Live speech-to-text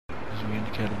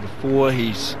indicated before,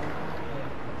 he's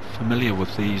familiar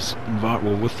with these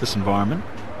with this environment.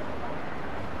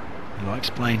 He likes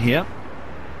playing here,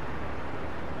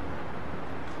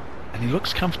 and he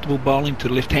looks comfortable bowling to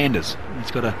left-handers.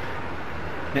 He's got a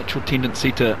natural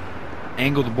tendency to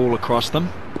angle the ball across them.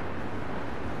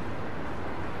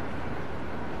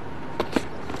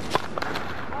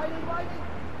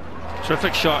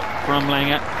 Terrific shot from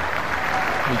Langer.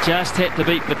 He just had to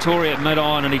beat Vittori at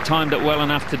mid-on, and he timed it well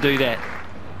enough to do that.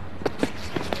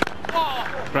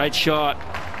 Great shot.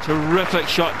 Terrific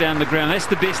shot down the ground. That's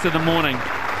the best of the morning.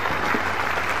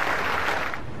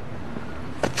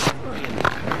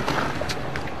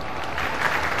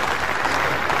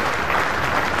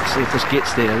 See if this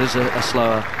gets there. There's a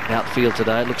slower outfield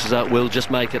today. It looks as though it will just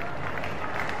make it.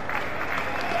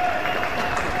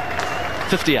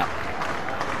 50 up.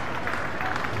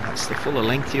 That's the fuller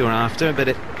length you're after,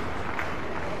 but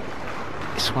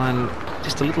this one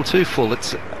just a little too full.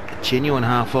 It's a genuine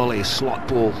half volley, a slot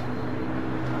ball.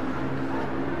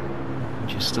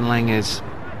 Justin Langer's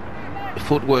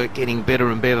footwork getting better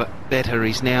and better.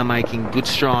 He's now making good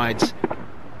strides.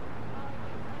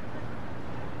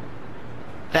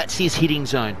 That's his hitting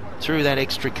zone, through that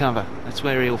extra cover. That's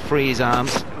where he'll free his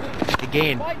arms.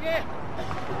 Again,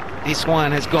 this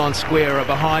one has gone squarer,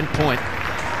 behind point.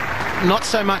 Not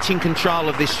so much in control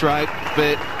of this stroke,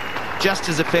 but just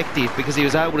as effective, because he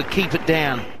was able to keep it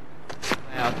down.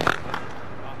 Wow.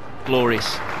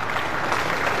 Glorious.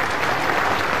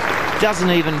 Doesn't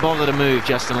even bother to move,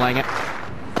 Justin Langer.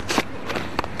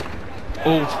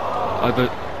 All over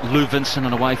Lou Vincent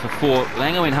and away for 4.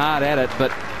 Langer went hard at it,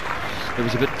 but it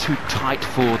was a bit too tight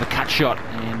for the cut shot,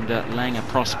 and Langer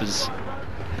prospers.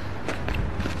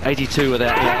 82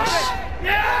 without loss.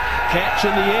 Catch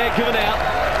in the air, given out.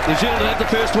 New Zealand had the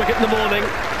first wicket in the morning.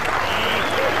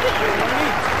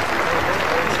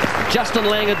 Justin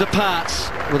Langer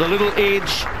departs with a little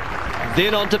edge,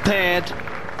 then onto pad,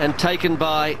 and taken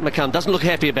by McCann. Doesn't look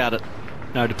happy about it.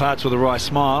 No, departs with a wry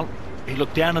smile. He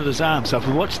looked down at his arm, so if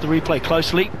we watch the replay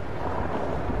closely,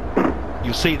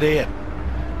 you'll see there.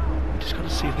 Just got to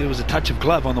see if there was a touch of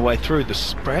glove on the way through.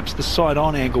 Perhaps the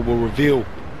side-on angle will reveal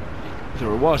if there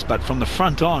was, but from the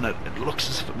front on, it looks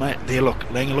as if it may. There, look,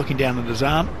 Langer looking down at his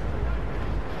arm.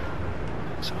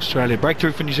 So Australia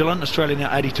breakthrough for New Zealand. Australia now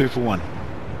 82 for 1.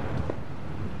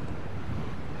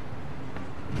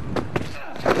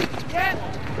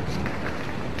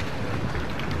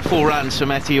 Four runs for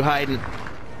Matthew Hayden.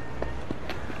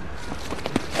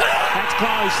 That's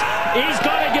close. He's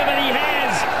got to give it. He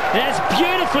has. That's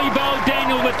beautifully bowled,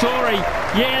 Daniel Vittori.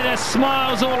 Yeah, there's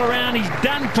smiles all around. He's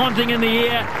done punting in the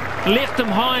air, left him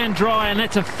high and dry, and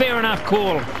that's a fair enough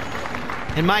call.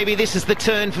 And maybe this is the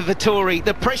turn for Vittori.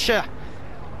 The pressure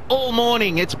all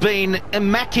morning, it's been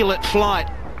immaculate flight.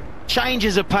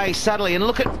 Changes of pace suddenly, and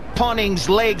look at Ponning's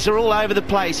legs are all over the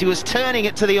place. He was turning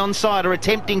it to the onside, or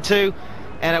attempting to,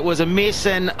 and it was a miss,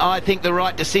 and I think the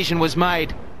right decision was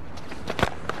made.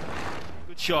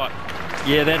 Good shot.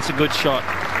 Yeah, that's a good shot.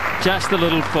 Just a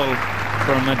little full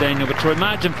from Daniel Vittori.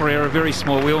 Margin for error very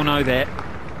small, we all know that.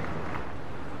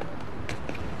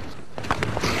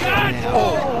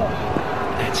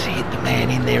 That's hit the man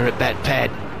in there at bat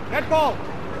pad. That ball.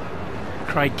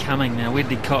 Craig Cumming now, where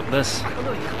did he cop this?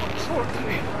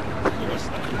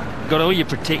 Got all your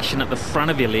protection at the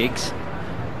front of your legs,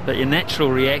 but your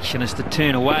natural reaction is to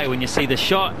turn away when you see the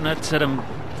shot, and it's hit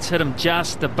him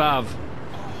just above.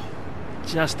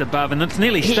 Just above, and it's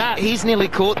nearly start. He's nearly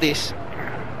caught this.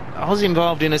 I was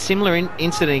involved in a similar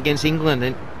incident against England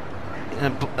in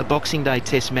a Boxing Day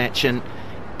test match, and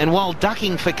while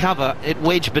ducking for cover, it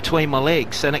wedged between my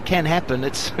legs, and it can happen.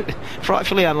 It's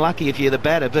frightfully unlucky if you're the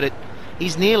batter, but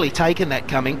he's nearly taken that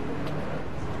coming.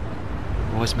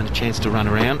 Wiseman a chance to run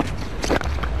around.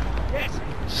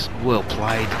 It's well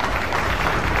played.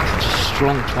 Such a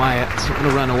strong player. It's not going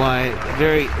to run away.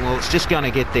 Very well. It's just going to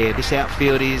get there. This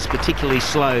outfield is particularly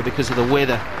slow because of the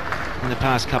weather in the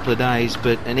past couple of days,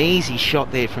 but an easy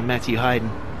shot there from Matthew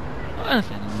Hayden.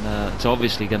 And it's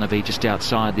obviously going to be just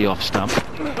outside the off stump.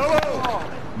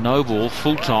 No ball,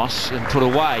 full toss and put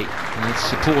away, and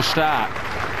it's a poor start.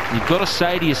 You've got to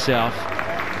say to yourself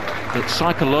that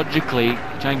psychologically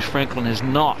James Franklin has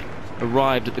not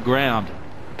arrived at the ground.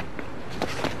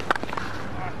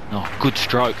 Oh, good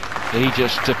stroke. He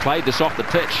just played this off the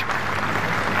pitch.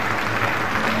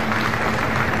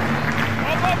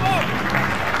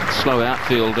 Slow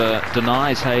outfield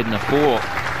denies Hayden a 4,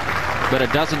 but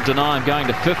it doesn't deny him going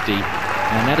to 50,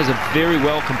 and that is a very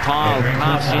well compiled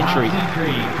half century.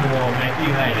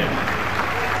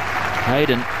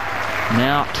 Hayden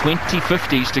now 20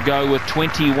 50s to go with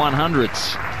 20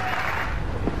 100s.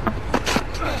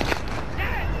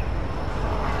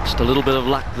 Just a little bit of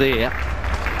luck there.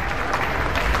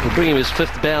 He'll bring him his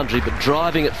 5th boundary, but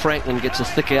driving at Franklin gets a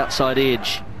thick outside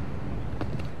edge.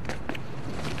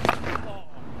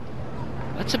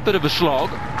 That's a bit of a slog,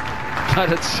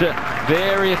 but it's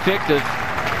very effective.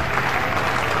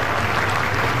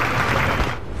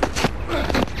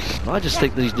 I just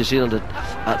think these New Zealand,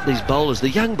 these bowlers, the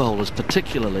young bowlers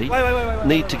particularly,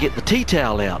 need to get the tea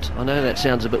towel out. I know that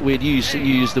sounds a bit weird. You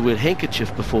used the word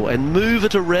handkerchief before, and move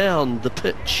it around the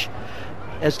pitch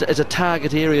as a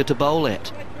target area to bowl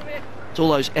at. It's all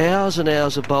those hours and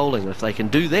hours of bowling. If they can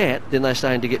do that, then they're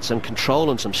starting to get some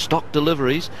control and some stock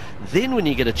deliveries. Then when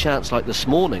you get a chance like this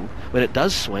morning, when it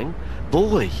does swing,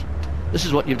 boy, this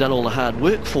is what you've done all the hard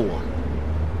work for.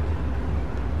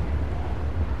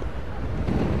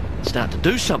 Start to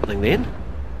do something then.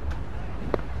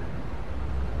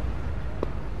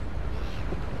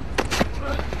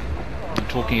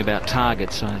 Talking about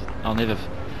targets, I'll never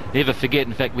forget.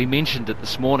 In fact, we mentioned it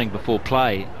this morning before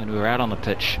play when we were out on the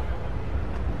pitch.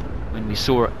 When we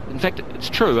saw it, in fact, it's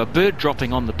true, a bird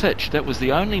dropping on the pitch. That was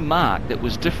the only mark that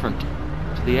was different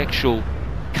to the actual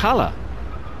colour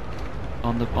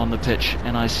on the pitch.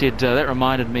 And I said that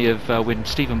reminded me of when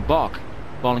Stephen Bock,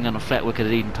 bowling on a flat wicket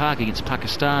at Eden Park against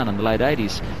Pakistan in the late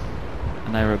 80s,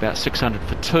 and they were about 600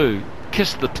 for 2,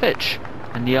 kissed the pitch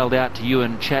and yelled out to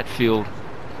Ewan Chatfield,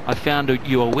 "I found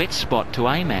you a wet spot to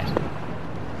aim at."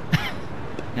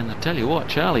 And I tell you what,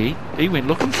 Charlie, he went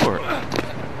looking for it.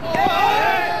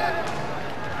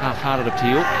 Half-hearted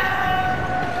appeal.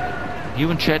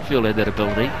 Ewan Chatfield had that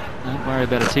ability. Don't worry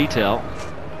about a tea towel.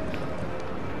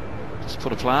 Just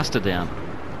put a plaster down.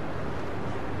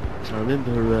 So I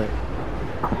remember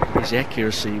his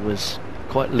accuracy was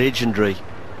quite legendary.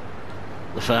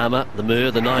 The Farmer, the Mir,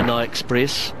 the 99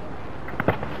 Express.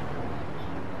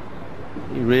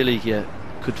 He really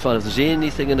could find if there's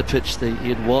anything in the pitch,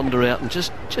 he'd wander out, and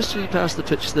just as he passed the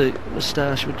pitch, the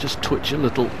moustache would just twitch a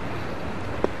little.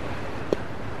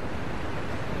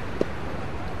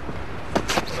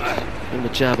 I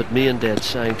remember Jabhat Miandad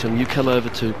saying to him, "You come over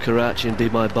to Karachi and be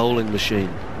my bowling machine."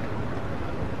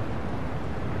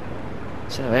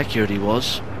 That's how accurate he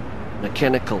was.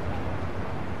 Mechanical.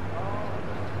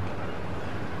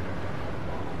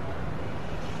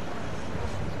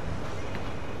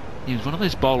 He was one of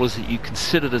those bowlers that you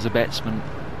considered as a batsman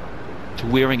to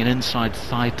wearing an inside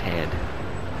thigh pad.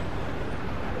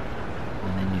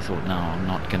 And then you thought, no, I'm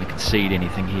not going to concede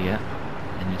anything here.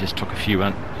 And you just took a few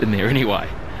in there anyway.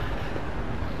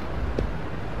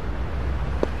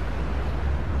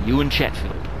 Ewan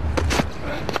Chatfield.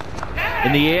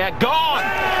 In the air, gone!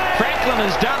 Franklin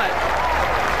has done it.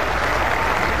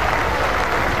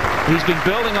 He's been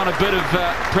building on a bit of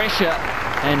pressure,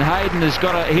 and Hayden has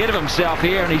got ahead of himself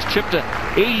here, and he's chipped an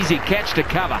easy catch to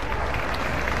cover.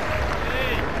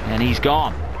 And he's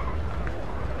gone.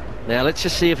 Now let's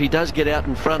just see if he does get out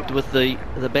in front with the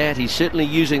bat. He's certainly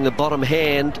using the bottom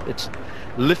hand. It's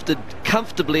lifted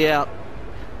comfortably out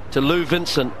to Lou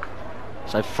Vincent.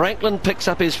 So Franklin picks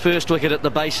up his first wicket at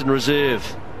the Basin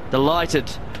Reserve. Delighted.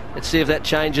 Let's see if that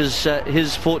changes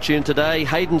his fortune today.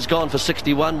 Hayden's gone for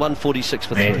 61, 146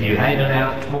 for 3.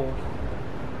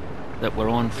 That were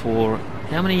on for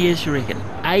how many years you reckon?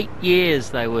 8 years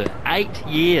they were. 8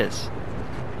 years.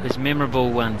 Those memorable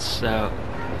ones.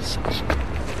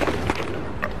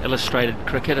 Illustrated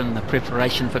cricket and the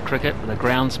preparation for cricket with a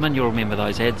groundsman. You'll remember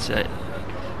those ads.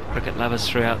 Cricket lovers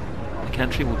throughout the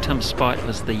country. Well, Tim Spite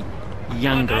was the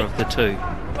younger of the two.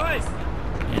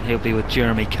 And he'll be with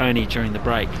Jeremy Coney during the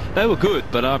break. They were good,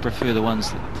 but I prefer the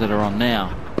ones that are on now.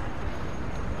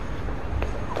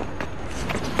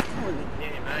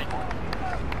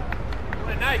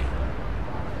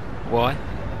 Why?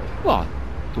 Well,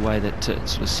 the way that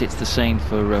sort of sets the scene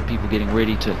for people getting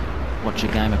ready to watch a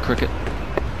game of cricket.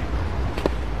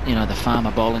 You know, the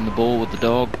farmer bowling the ball with the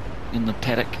dog in the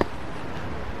paddock,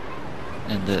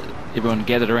 and everyone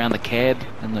gathered around the cab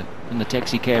in the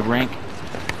taxi cab rank.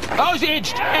 Oh, he's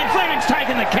edged, and Fleming's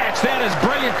taken the catch. That is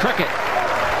brilliant cricket.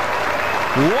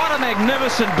 What a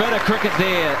magnificent bit of cricket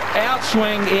there.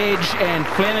 Outswing, edge, and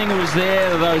Fleming was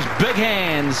there with those big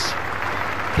hands.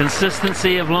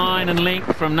 Consistency of line and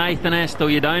length from Nathan Astle.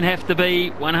 You don't have to be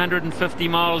 150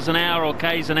 miles an hour or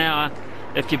k's an hour.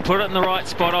 If you put it in the right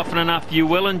spot often enough, you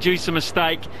will induce a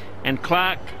mistake. And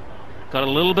Clark got a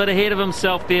little bit ahead of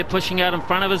himself there, pushing out in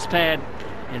front of his pad,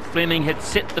 and Fleming had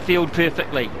set the field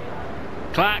perfectly.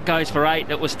 Clark goes for 8.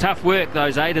 It was tough work,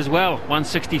 those 8 as well.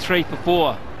 163 for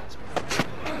 4.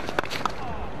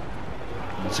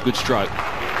 It's a good stroke.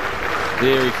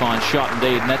 Very fine shot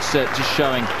indeed, and that's just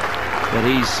showing that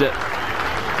he's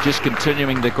just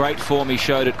continuing the great form he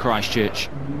showed at Christchurch.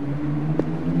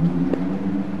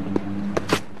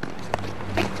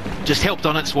 just helped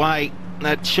on its way.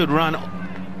 That should run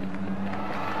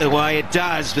the way it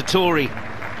does. Vittori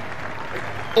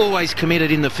always committed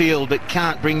in the field, but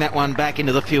can't bring that one back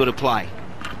into the field of play.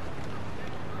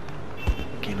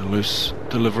 Again, a loose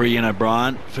delivery in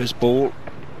O'Brien. First ball,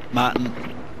 Martin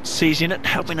seizing it,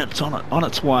 helping it on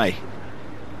its way.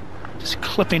 Just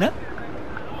clipping it.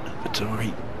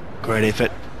 Vittori, great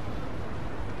effort.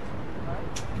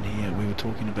 And here we were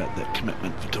talking about that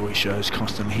commitment Vittori shows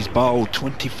constantly. He's bowled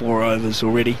 24 overs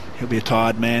already. He'll be a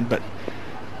tired man, but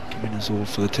giving his all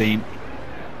for the team.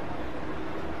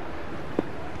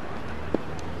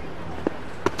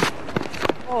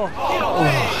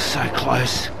 Oh, so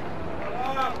close.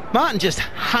 Martin just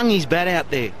hung his bat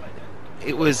out there.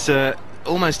 It was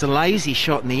almost a lazy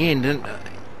shot in the end, and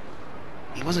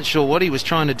he wasn't sure what he was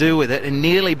trying to do with it, and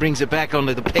nearly brings it back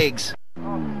onto the pegs.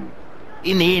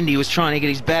 In the end, he was trying to get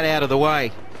his bat out of the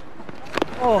way.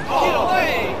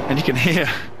 And you can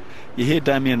hear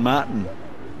Damien Martin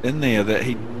in there that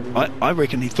I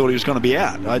reckon he thought he was going to be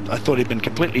out. I thought he'd been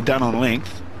completely done on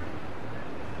length.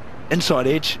 Inside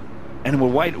edge, and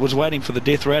was waiting for the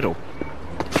death rattle.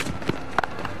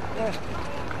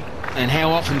 And how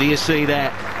often do you see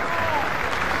that?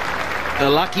 The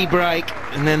lucky break,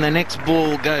 and then the next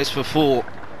ball goes for 4.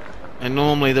 And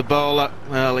normally the bowler,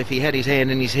 well, if he had his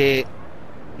hand in his hair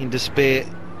in despair,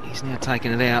 he's now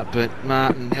taken it out. But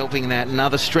Martin helping that,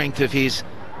 another strength of his.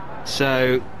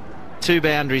 So 2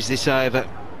 boundaries this over,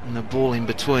 and the ball in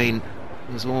between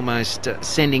was almost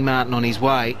sending Martin on his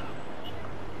way.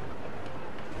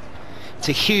 It's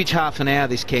a huge half an hour,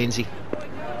 this, Kenzie.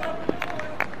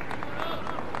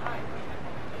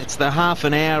 It's the half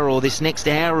an hour, or this next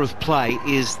hour of play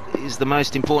is the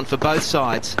most important for both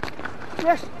sides.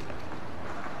 Yes.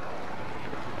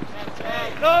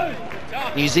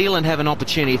 New Zealand have an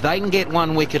opportunity. If they can get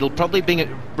 1 wicket, it'll probably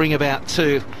bring about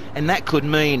 2, and that could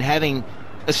mean having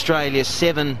Australia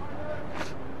 7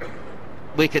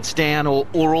 wickets down or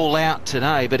all out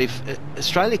today. But if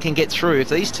Australia can get through, if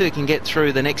these 2 can get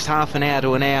through the next half an hour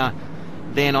to an hour,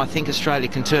 then I think Australia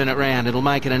can turn it round. It'll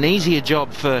make it an easier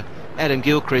job for Adam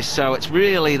Gilchrist. So it's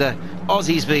really the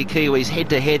Aussies v Kiwis head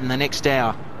to head in the next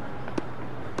hour.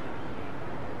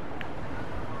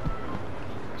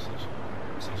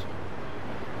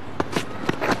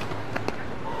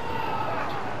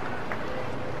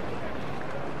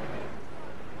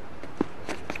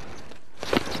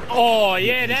 Oh,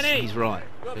 yeah, Danny. He's right.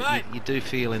 Good, you do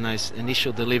feel in those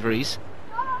initial deliveries.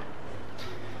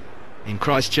 In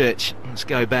Christchurch, let's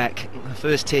go back. The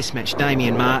first test match,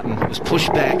 Damien Martin was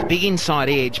pushed back, big inside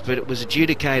edge, but it was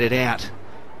adjudicated out.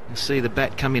 You'll see the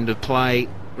bat come into play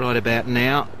right about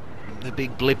now. The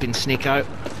big blip in Snicko.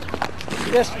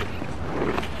 Yes.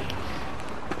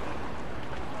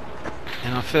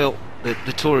 And I felt that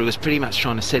Vittori was pretty much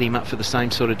trying to set him up for the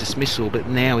same sort of dismissal, but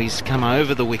now he's come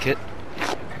over the wicket.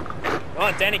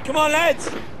 Right, Danny, come on, lads.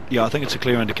 Yeah, I think it's a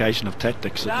clear indication of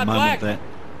tactics at the moment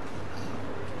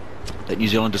that New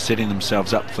Zealand are setting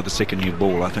themselves up for the second new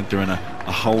ball. I think they're in a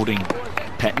holding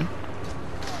pattern.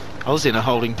 I was in a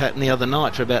holding pattern the other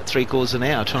night for about 3/4 of an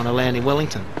hour trying to land in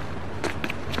Wellington.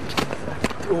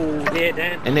 Oh, yeah,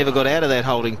 Dan. And never got out of that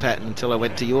holding pattern until I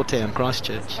went to your town,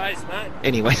 Christchurch. Pace, mate.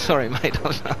 Anyway, sorry, mate.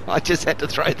 I just had to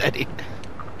throw that in.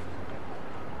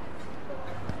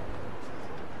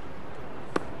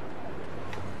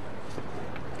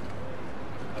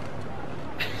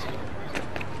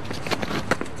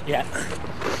 Yeah.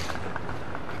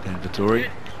 And Vittori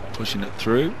pushing it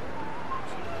through.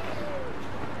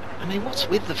 I mean, what's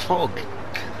with the fog?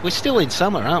 We're still in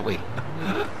summer, aren't we?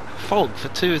 Fog for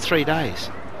 2 or 3 days.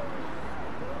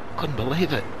 Couldn't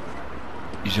believe it.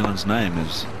 New Zealand's name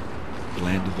is the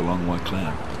land of the long white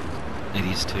cloud. It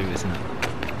is too, isn't it?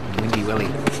 Windy Willie.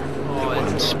 Oh,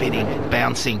 and spinning,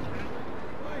 bouncing.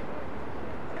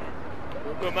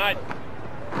 Good, mate.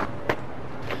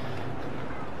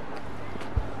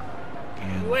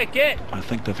 Wicket. I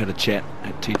think they've had a chat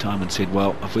at tea time and said,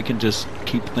 well, if we can just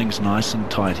keep things nice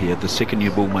and tight here, the second new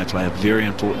ball may play a very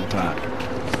important part.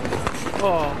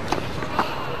 Oh.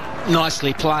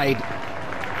 Nicely played.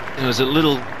 There was a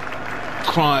little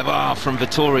cry of ah from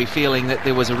Vittori, feeling that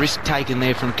there was a risk taken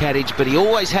there from Kadich, but he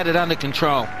always had it under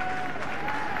control.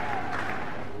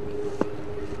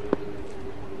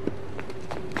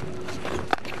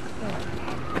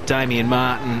 Damien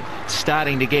Martin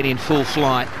starting to get in full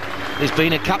flight. There's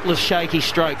been a couple of shaky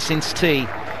strokes since tea,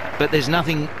 but there's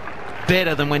nothing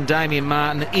better than when Damien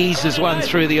Martin eases one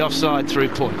through the offside through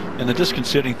point. And the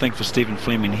disconcerting thing for Stephen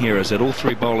Fleming here is that all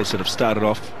 3 bowlers that have started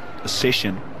off a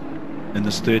session in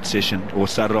this 3rd session, or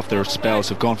started off their spells,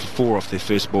 have gone for 4 off their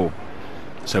first ball.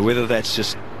 So whether that's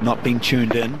just not being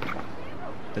tuned in,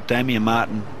 But Damien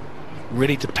Martin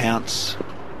ready to pounce,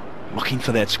 looking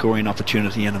for that scoring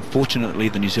opportunity, and unfortunately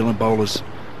the New Zealand bowlers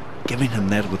giving him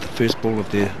that with the first ball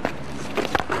of their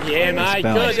Mate,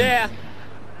 spell. good, yeah.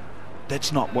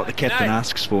 That's not what the captain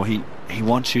asks for. He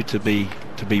wants you to be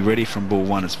ready from ball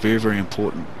one. It's very, very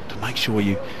important to make sure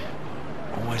you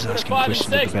always asking questions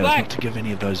about it, not to give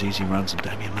any of those easy runs. And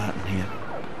Damien Martin here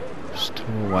just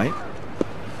tore away.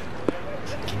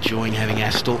 Enjoying having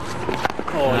Astle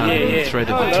thread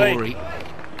of Vittori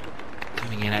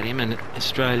coming in at him, and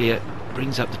Australia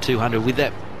brings up the 200 with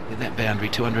that boundary.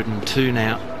 202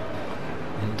 now,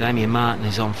 and Damien Martin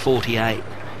is on 48.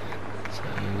 So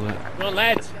Come on,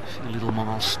 lads. a few little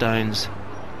milestones,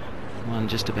 one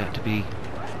just about to be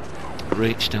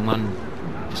reached and one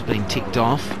just being ticked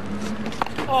off,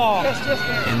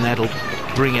 and that'll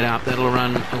bring it up. That'll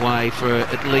run away for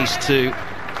at least 2.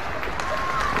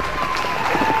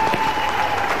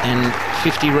 And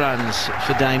 50 runs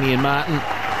for Damien Martin.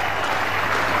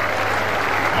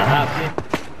 And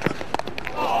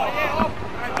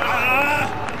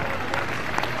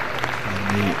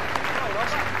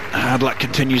the hard luck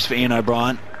continues for Ian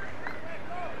O'Brien.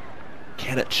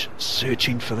 Kadich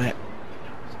searching for that.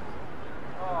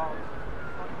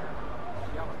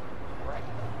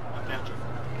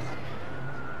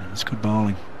 And it's good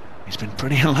bowling. He's been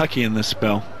pretty unlucky in this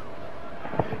spell.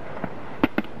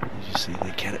 You see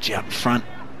the Kadich out in front.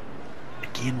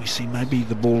 Again, we see maybe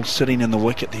the ball sitting in the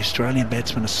wicket. The Australian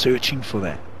batsmen are searching for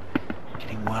that,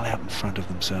 getting well out in front of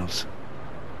themselves.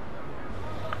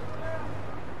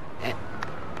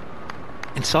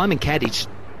 And Simon Kadich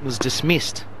was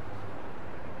dismissed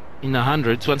in the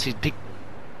hundreds once he picked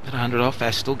that 100 off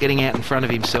Astle, getting out in front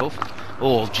of himself.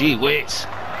 Oh, gee whiz.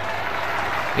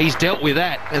 He's dealt with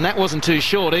that, and that wasn't too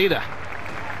short either.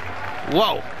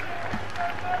 Whoa.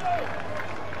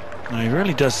 No, he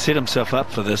really does set himself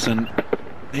up for this, and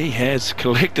he has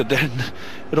collected that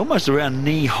at almost around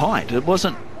knee height. It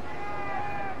wasn't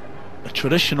a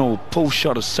traditional pull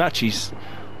shot as such. He's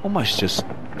almost just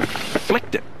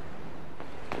flicked it.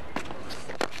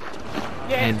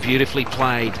 And beautifully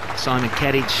played. Simon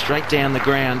Kadich straight down the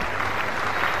ground.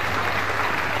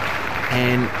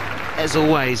 And as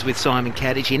always with Simon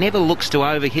Kadich, he never looks to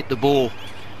overhit the ball.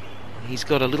 He's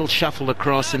got a little shuffle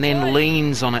across and then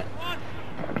leans on it.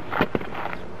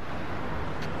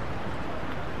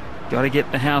 Got to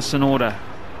get the house in order,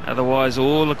 otherwise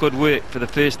all the good work for the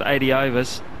first 80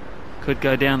 overs could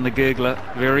go down the gurgler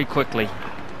very quickly.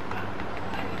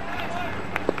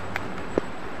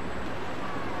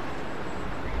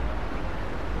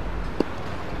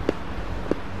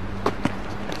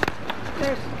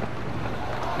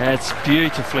 That's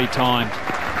beautifully timed.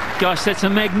 Gosh, that's a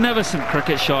magnificent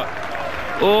cricket shot.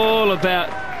 All about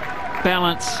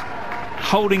balance,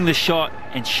 holding the shot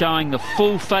and showing the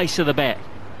full face of the bat.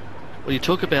 Well, you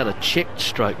talk about a checked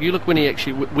stroke. You look when he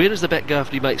actually... Where does the bat go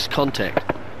after he makes contact?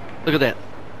 Look at that.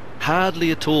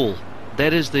 Hardly at all.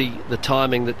 That is the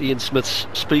timing that Ian Smith's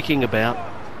speaking about.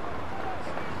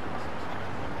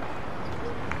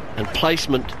 And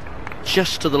placement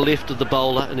just to the left of the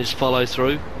bowler in his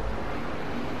follow-through.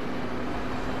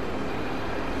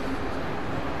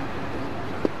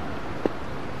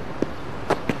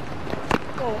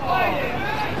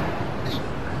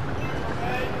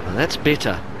 And that's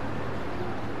better.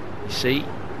 You see,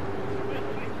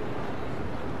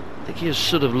 I think he was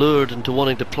sort of lured into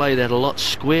wanting to play that a lot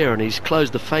square, and he's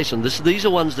closed the face on this. These are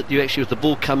ones that you actually, with the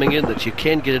ball coming in, that you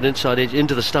can get an inside edge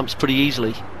into the stumps pretty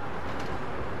easily.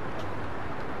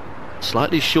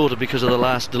 Slightly shorter because of the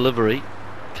last delivery,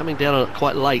 coming down on it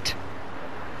quite late.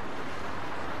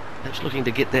 Perhaps looking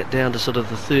to get that down to sort of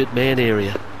the third man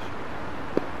area.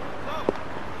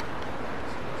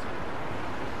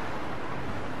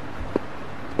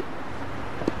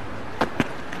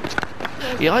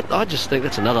 Yeah, I just think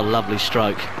that's another lovely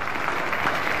stroke.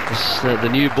 This, the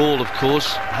new ball, of course.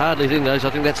 Hardly think those.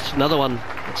 I think that's another one.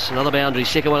 That's another boundary.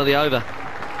 Second one of the over.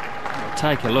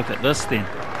 Take a look at this then.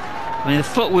 I mean, the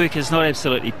footwork is not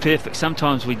absolutely perfect.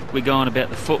 Sometimes we go on about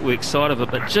the footwork side of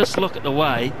it, but just look at the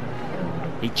way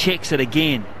he checks it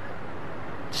again.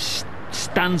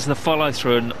 Stuns the follow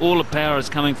through, and all the power is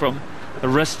coming from the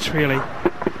wrists, really.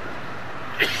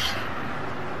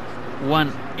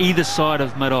 One either side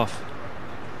of mid-off.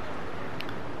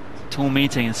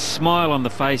 Tormenting, and smile on the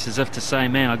face as if to say,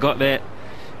 man, I got that.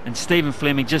 And Stephen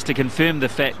Fleming, just to confirm the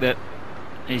fact that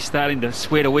he's starting to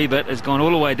sweat a wee bit, has gone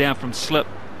all the way down from slip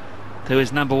to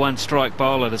his number one strike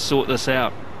bowler to sort this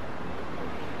out.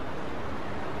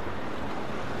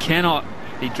 Cannot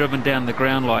be driven down the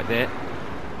ground like that.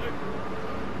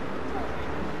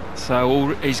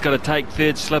 So he's got to take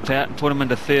third slip out and put him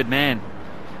into third man.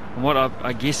 And what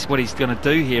I guess what he's going to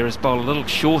do here is bowl a little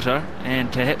shorter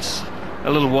and perhaps a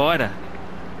little wider.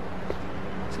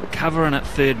 So covering at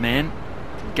third man,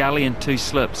 gully and 2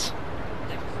 slips.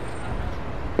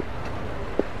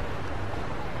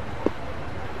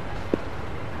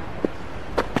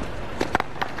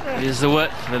 Here's the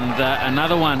width, and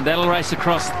another one. That'll race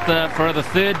across for the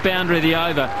third boundary of the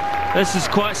over. This is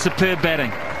quite superb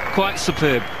batting. Quite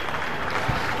superb.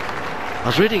 I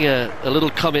was reading a little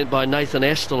comment by Nathan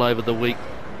Astle over the week,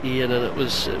 Ian, and it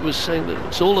was saying that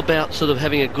it's all about sort of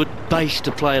having a good base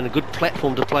to play and a good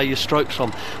platform to play your strokes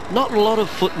from. Not a lot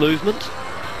of foot movement,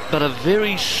 but a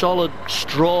very solid,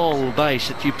 strong base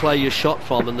that you play your shot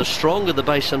from. And the stronger the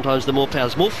base, sometimes the more power.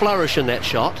 There's more flourish in that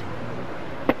shot.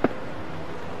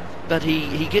 But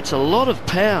he gets a lot of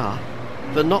power,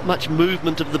 but not much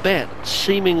movement of the bat.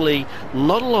 Seemingly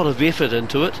not a lot of effort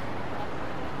into it.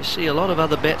 You see a lot of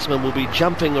other batsmen will be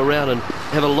jumping around and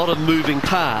have a lot of moving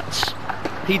parts.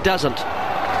 He doesn't.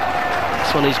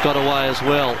 This one he's got away as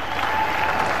well.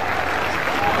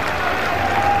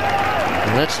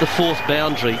 And that's the 4th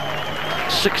boundary.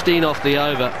 16 off the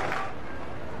over.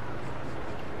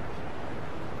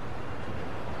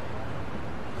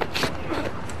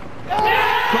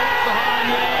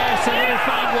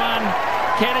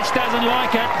 Kadich doesn't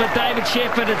like it, but David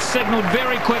Shepherd had signalled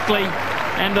very quickly,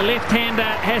 and the left-hander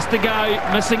has to go,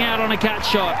 missing out on a cut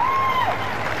shot.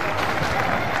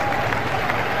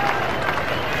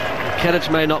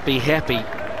 Kadich may not be happy.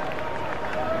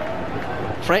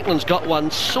 Franklin's got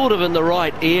one sort of in the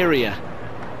right area.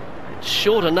 It's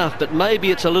short enough, but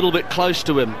maybe it's a little bit close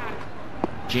to him.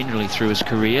 Generally through his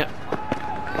career.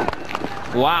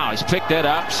 Wow, he's picked that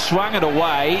up, swung it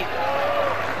away,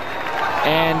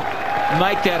 and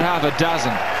make that half a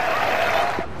dozen.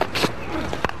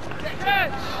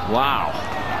 Wow,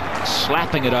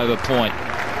 slapping it over point.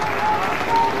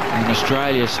 And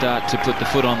Australia start to put the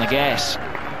foot on the gas.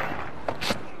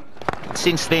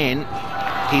 Since then,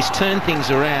 he's turned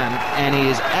things around and he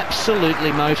is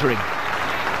absolutely motoring.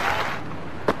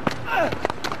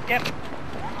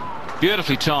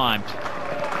 Beautifully timed.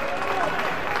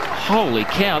 Holy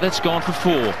cow, that's gone for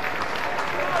 4.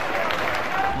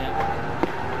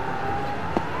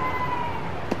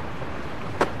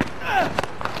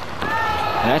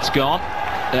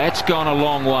 That's gone a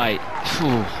long way. Whew.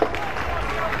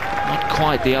 Not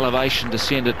quite the elevation to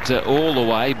send it all the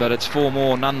way, but it's 4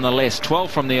 more nonetheless.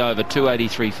 12 from the over,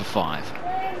 283 for 5.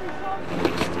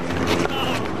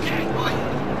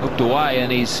 Hooked away,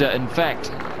 and he's in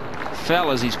fact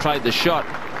fell as he's played the shot,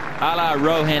 a la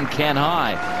Rohan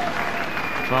Kanhai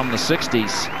from the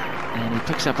 60s, and he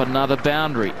picks up another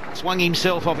boundary. Swung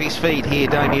himself off his feet here,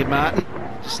 Damien Martin.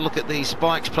 Just look at these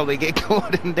spikes, probably get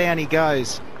caught, and down he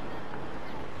goes.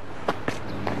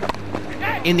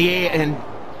 In the air and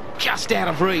just out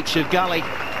of reach of Gully.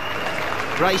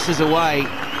 Races away.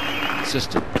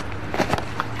 System.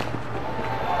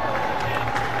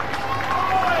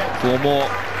 4 more.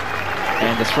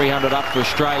 And the 300 up for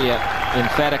Australia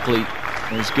emphatically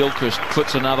as Gilchrist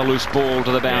puts another loose ball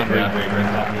to the boundary.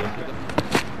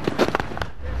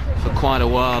 For quite a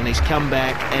while, and he's come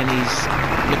back and he's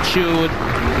matured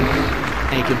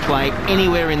and he can play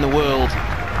anywhere in the world,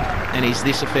 and he's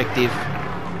this effective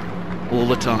all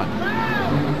the time.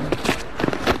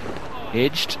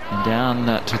 Edged and down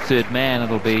to third man.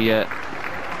 It'll be a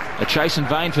chase in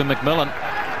vain for McMillan.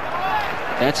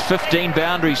 That's 15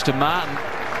 boundaries to Martin,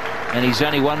 and he's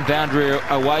only 1 boundary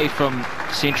away from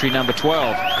century number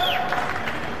 12.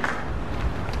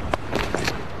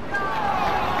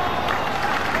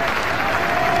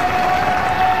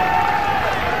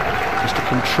 Just a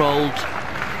controlled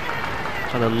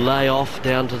kind of lay off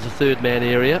down to the third man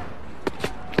area.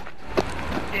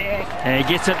 And he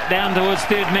gets it down towards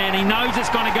third man. He knows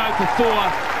it's going to go for 4.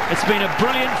 It's been a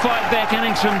brilliant fight back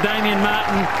innings from Damien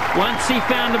Martin. Once he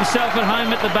found himself at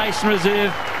home at the Basin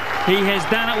Reserve, he has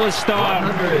done it with style.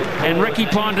 And Ricky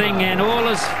Ponting and all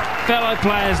his fellow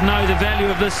players know the value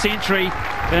of this century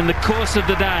in the course of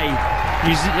the day.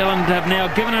 New Zealand have now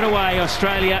given it away.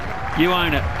 Australia, you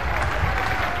own it.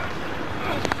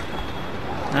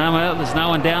 No, well, there's no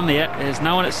one down there. There's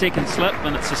no one at second slip,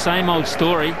 and it's the same old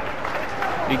story.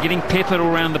 You're getting peppered all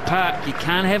around the park. You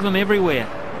can't have them everywhere.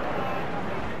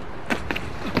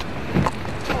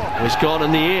 He's gone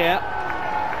in the air.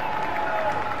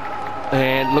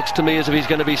 And looks to me as if he's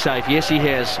going to be safe. Yes, he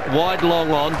has. Wide,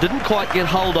 long on. Didn't quite get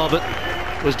hold of it.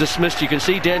 Was dismissed. You can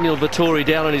see Daniel Vettori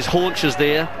down on his haunches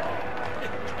there.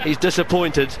 He's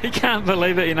disappointed. He can't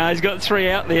believe it, you know. He's got 3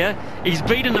 out there. He's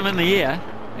beaten them in the air.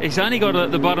 He's only got it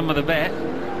at the bottom of the bat.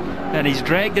 And he's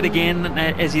dragged it again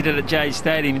as he did at Jay's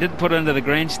Stadium. He did put it into the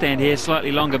grandstand here,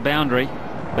 slightly longer boundary.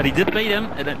 But he did beat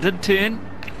him, and it did turn.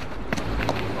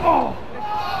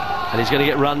 And he's going to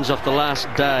get runs off the last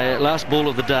ball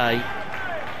of the day.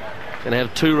 Going to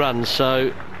have 2 runs,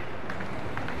 so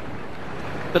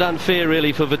a bit unfair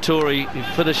really for Vittori. He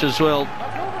finishes well.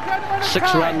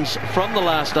 6 runs from the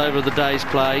last over of the day's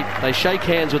play. They shake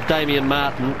hands with Damien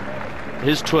Martin,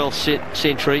 his 12th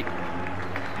century.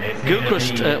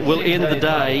 Gilchrist will end the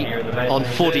day on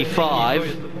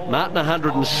 45. Martin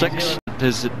 106.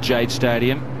 Is at Jade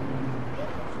Stadium.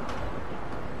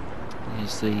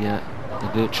 Here's the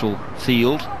virtual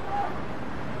field.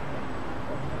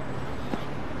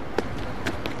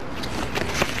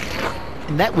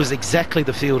 And that was exactly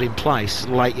the field in place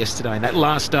late yesterday, in that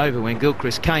last over when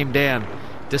Gilchrist came down,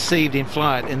 deceived in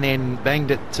flight, and then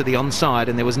banged it to the onside,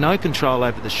 and there was no control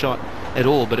over the shot at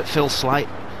all, but it fell safe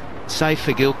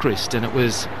for Gilchrist, and it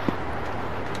was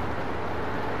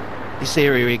this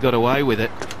area he got away with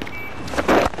it.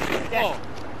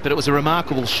 But it was a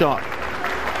remarkable shot,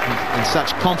 and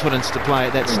such confidence to play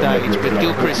at that stage. But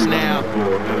Gilchrist now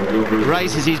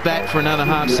raises his bat for another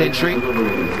half century.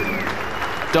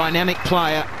 Dynamic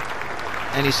player,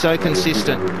 and he's so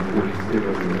consistent.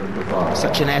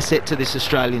 Such an asset to this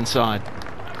Australian side.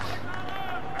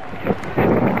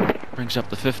 Brings up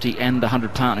the 50 and the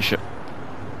 100 partnership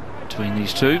between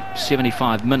these two.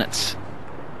 75 minutes.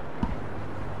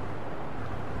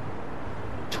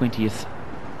 20th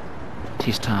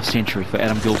Test half century for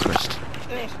Adam Gilchrist.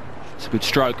 It's a good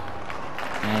stroke,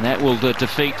 and that will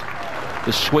defeat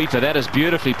the sweeper. That is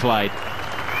beautifully played.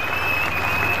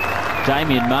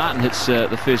 Damien Martin hits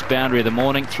the first boundary of the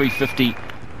morning. 350.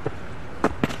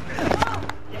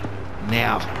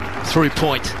 Now through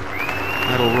point,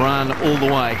 that'll run all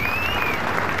the way.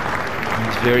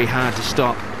 It's very hard to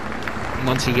stop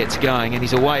once he gets going, and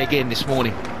he's away again this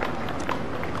morning.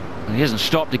 And he hasn't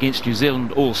stopped against New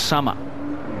Zealand all summer.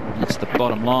 That's the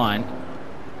bottom line.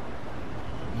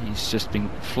 He's just been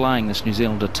flying this New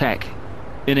Zealand attack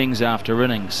innings after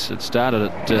innings. It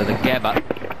started at the Gabba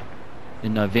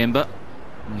in November.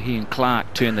 He and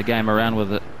Clark turned the game around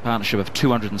with a partnership of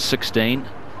 216.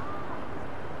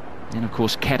 Then of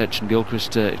course Katic and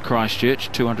Gilchrist at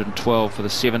Christchurch, 212 for the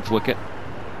 7th wicket,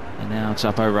 and now it's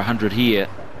up over 100 here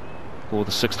for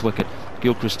the 6th wicket.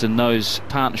 Gilchrist in those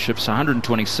partnerships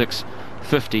 126,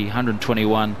 50,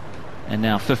 121, and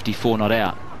now 54 not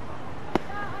out.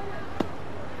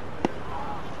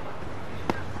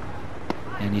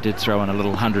 And he did throw in a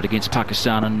little 100 against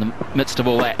Pakistan in the midst of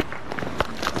all that.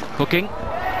 Hooking.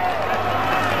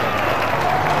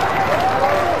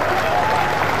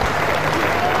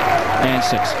 And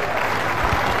 6.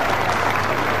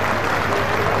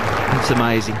 It's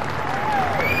amazing.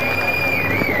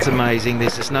 It's amazing.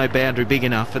 There's just no boundary big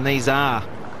enough, and these are,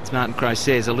 as Martin Crowe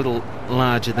says, a little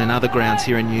larger than other grounds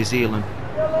here in New Zealand.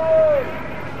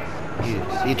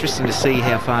 It's interesting to see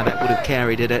how far that would have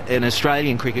carried it at an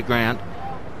Australian cricket ground.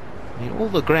 I mean, all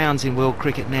the grounds in world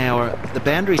cricket now, the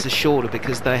boundaries are shorter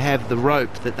because they have the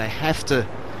rope that they have to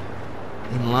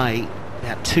inlay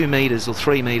about 2 metres or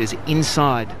 3 metres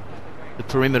inside the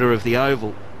perimeter of the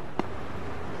oval.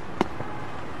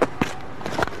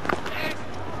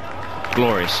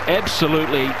 Glorious,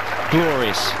 absolutely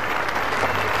glorious.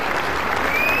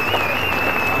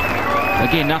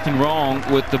 Again, nothing wrong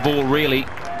with the ball really.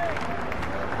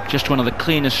 Just one of the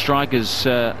cleanest strikers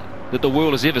that the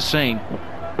world has ever seen.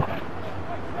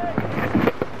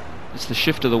 It's the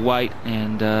shift of the weight,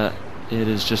 and it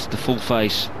is just the full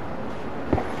face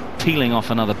peeling off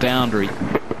another boundary.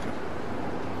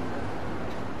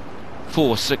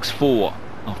 4-6-4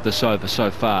 off this over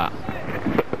so far.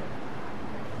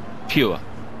 Pure.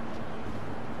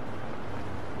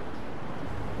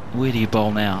 Where do you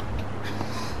bowl now?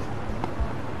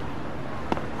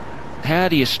 How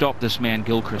do you stop this man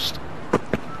Gilchrist?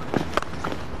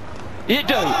 You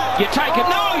do. You take him.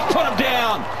 No, he's put him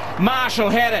down. Marshall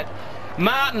had it.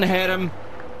 Martin had him,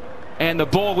 and the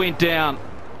ball went down.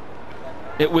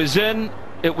 It was in,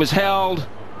 it was held,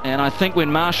 and I think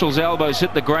when Marshall's elbows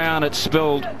hit the ground, it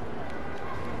spilled.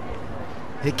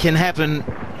 It can happen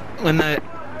when the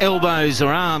elbows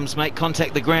or arms make contact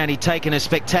with the ground. He'd taken a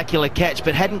spectacular catch,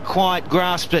 but hadn't quite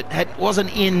grasped it.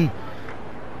 Wasn't in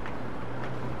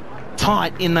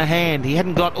tight in the hand. He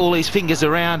hadn't got all his fingers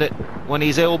around it when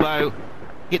his elbow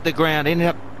hit the ground. Ended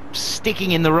up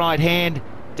sticking in the right hand.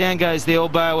 Down goes the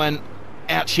elbow, and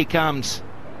out she comes.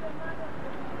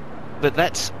 But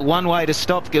that's one way to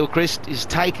stop Gilchrist, is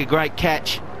take a great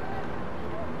catch.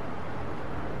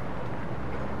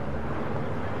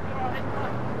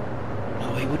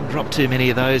 Oh, he wouldn't drop too many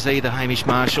of those either, Hamish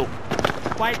Marshall.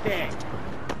 Wait there.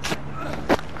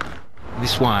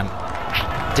 This one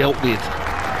dealt with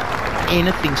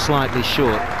anything slightly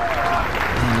short,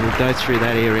 and we'll go through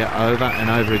that area over and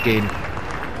over again.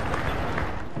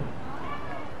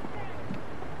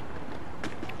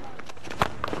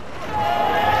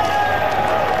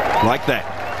 Like that.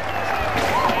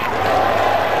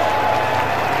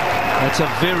 That's a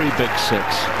very big six.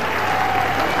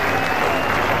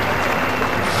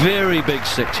 Very big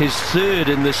six. His third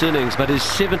in this innings, but his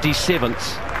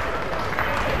 77th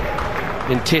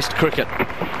in Test cricket.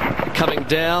 Coming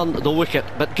down the wicket,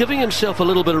 but giving himself a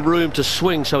little bit of room to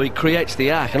swing so he creates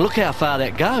the arc. And look how far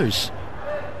that goes.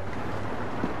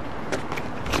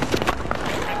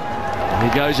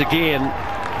 And he goes again.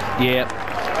 Yeah.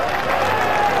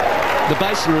 The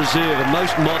Basin Reserve and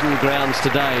most modern grounds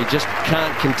today just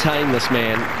can't contain this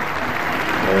man.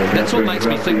 That's what makes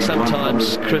me think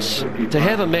sometimes, Chris, to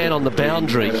have a man on the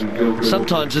boundary,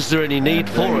 sometimes is there any need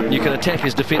for it? You can attack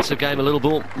his defensive game a little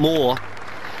bit more.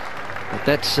 But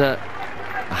that's a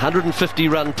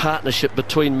 150-run partnership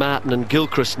between Martin and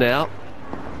Gilchrist now.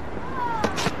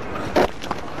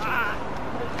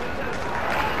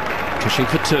 Pushing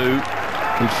for 2.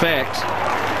 In fact,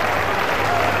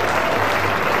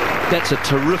 that's a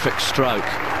terrific stroke.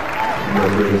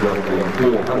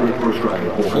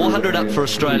 400 up for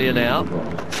Australia now.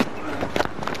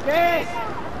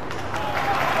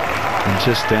 And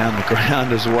just down the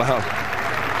ground as well.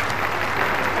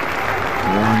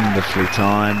 Wonderfully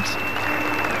timed.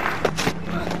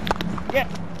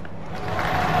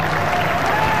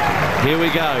 Here we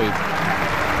go.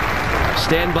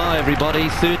 Stand by, everybody.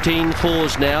 13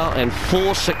 fours now and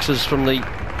 4 sixes from the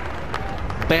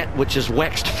bat, which has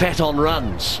waxed fat on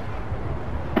runs.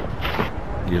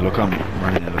 Yeah, look, I'm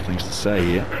running out of things to say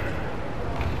here.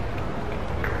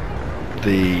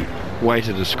 The way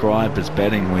to describe his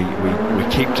batting, we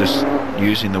keep just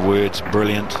using the words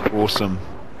brilliant, awesome.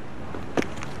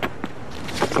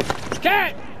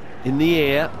 In the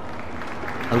air,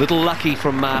 a little lucky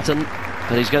from Martin,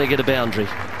 but he's going to get a boundary.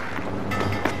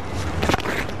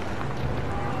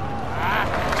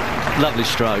 Lovely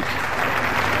stroke.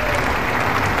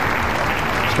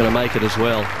 He's going to make it as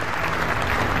well.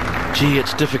 Gee,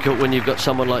 it's difficult when you've got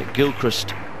someone like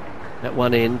Gilchrist at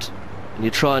one end and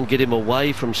you try and get him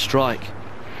away from strike,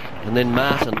 and then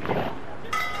Martin,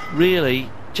 really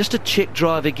just a check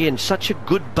drive again. Such a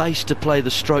good base to play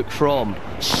the stroke from.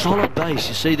 Solid base,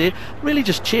 you see there, really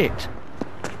just checked.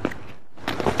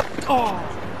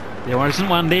 There isn't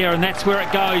one there, and that's where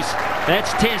it goes.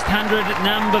 That's Test 100 at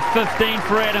number 15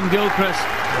 for Adam Gilchrist.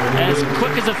 As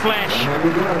quick as a flash,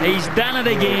 he's done it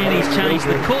again. He's changed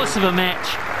the course of a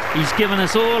match. He's given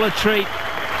us all a treat.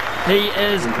 He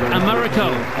is a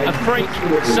miracle, a freak,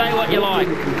 say what you like.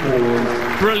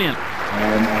 Brilliant.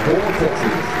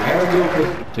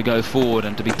 To go forward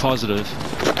and to be positive.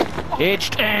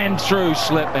 Edged and through,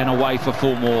 slip and away for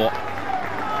 4 more.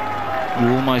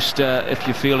 You're almost, if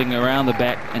you're feeling around the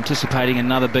bat, anticipating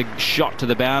another big shot to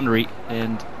the boundary,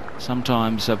 and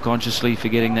sometimes subconsciously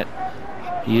forgetting that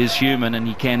he is human and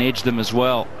he can edge them as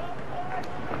well.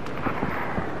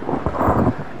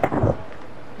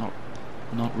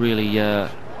 Not really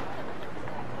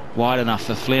wide enough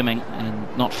for Fleming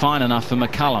and not fine enough for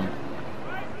McCullum.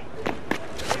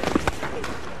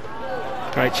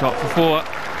 Great shot for 4.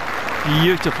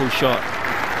 Beautiful shot.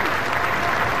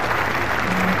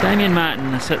 Damien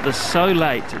Martin has hit this so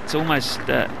late, it's almost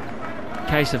a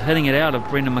case of hitting it out of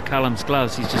Brendan McCullum's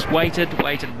gloves. He's just waited,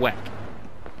 whack.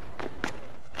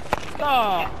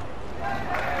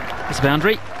 It's a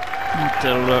boundary.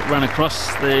 It'll run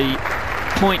across the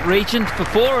point region for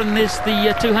 4, and there's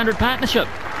the 200 partnership.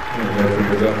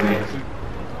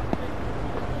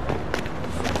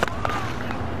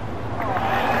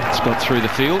 It's got through the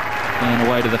field and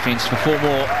away to the fence for 4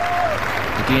 more.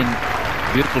 Again,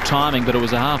 beautiful timing, but it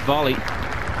was a half volley,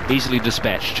 easily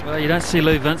dispatched. Well, you don't see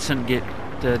Lou Vincent get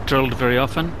drilled very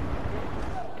often.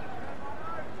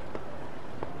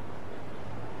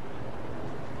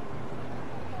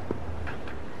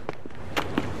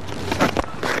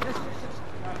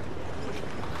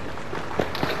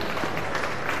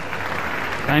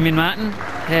 Damien Martin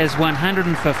has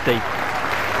 150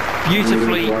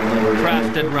 beautifully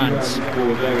crafted runs.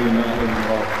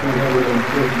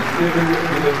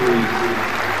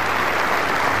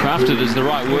 Crafted is the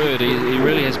right word. He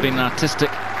really has been artistic.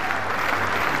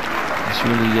 He's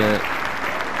really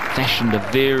fashioned a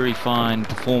very fine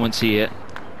performance here.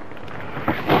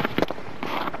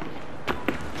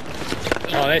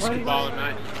 Oh, that's good bowling,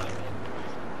 mate.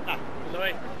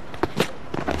 Louis.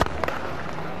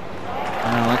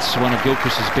 Well, that's one of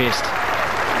Gilchrist's best.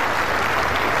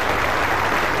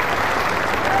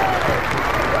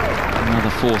 Another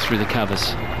 4 through the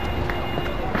covers.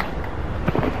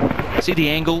 See the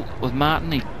angle with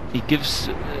Martin? He gives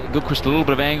Gilchrist a little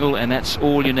bit of angle, and that's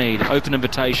all you need. Open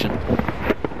invitation.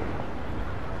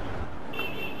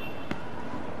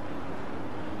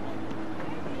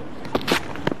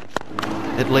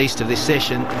 At least of this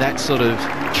session, that sort of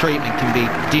treatment can be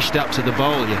dished up to the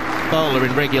bowler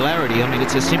in regularity. I mean,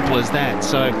 it's as simple as that.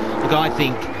 So, look, I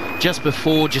think just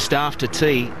before, just after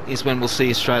tea is when we'll see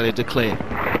Australia declare.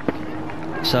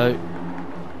 So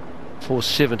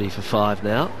 470 for 5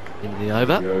 now in the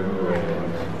over.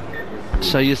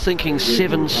 So you're thinking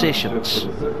 7 sessions.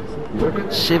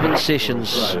 7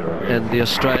 sessions, and the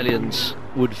Australians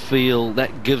would feel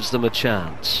that gives them a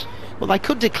chance. Well, they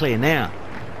could declare now.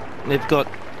 They've got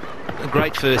a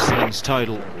great first innings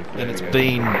total, and it's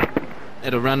been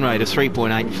at a run rate of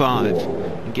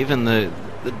 3.85. And given the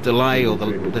delay or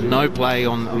the no play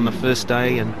on the first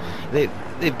day, and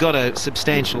they've got a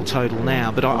substantial total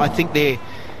now. But I think their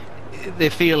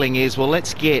feeling is, well,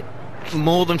 let's get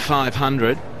more than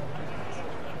 500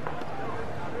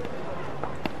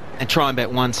 and try and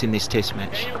bat once in this test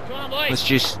match. Let's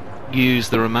just use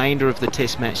the remainder of the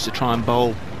test match to try and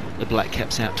bowl the Black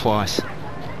Caps out twice.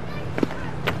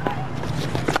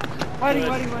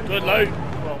 Good low.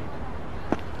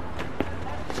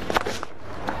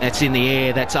 That's in the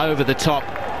air, that's over the top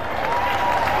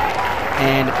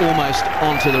and almost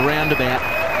onto the roundabout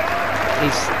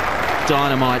is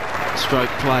dynamite stroke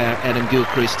player Adam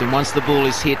Gilchrist, and once the ball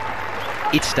is hit,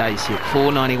 it stays hit.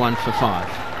 491 for 5.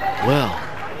 Well,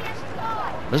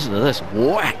 listen to this.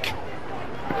 Whack!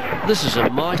 This is a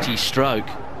mighty stroke.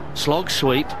 Slog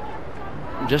sweep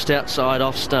just outside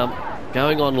off stump,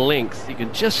 going on length. You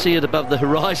can just see it above the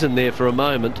horizon there for a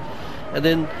moment, and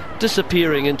then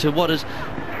disappearing into what is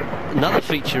another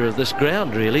feature of this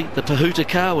ground, really, the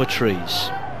Pahutakawa trees.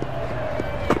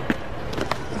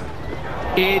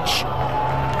 Edge.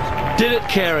 Did it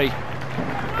carry?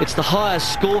 It's the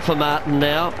highest score for Martin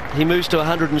now. He moves to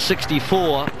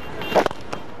 164.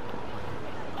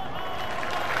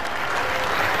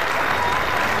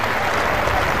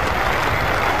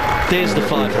 There's the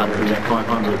 500.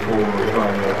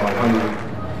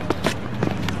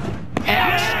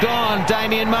 Out, gone,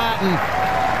 Damien Martin.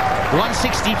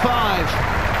 165.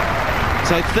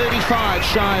 So 35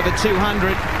 shy of a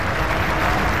 200.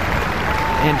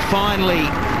 And finally,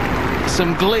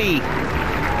 some glee,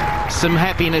 some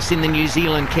happiness in the New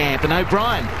Zealand camp. And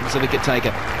O'Brien was a wicket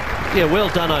taker. Yeah, well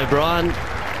done, O'Brien.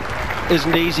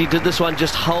 Isn't easy. Did this one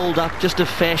just hold up, just a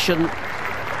fashion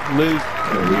move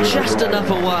just enough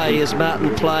away as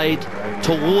Martin played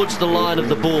towards the line of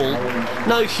the ball.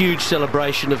 No huge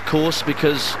celebration, of course,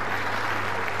 because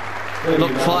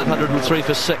look, 503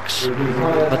 for 6.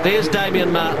 But there's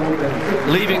Damien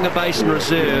Martin leaving the Basin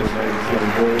Reserve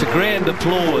to grand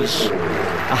applause.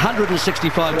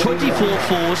 165, 24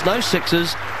 fours, no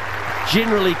sixes.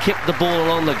 Generally kept the ball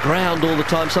along the ground all the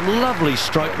time. Some lovely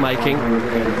stroke making.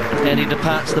 And he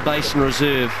departs the Basin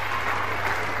Reserve.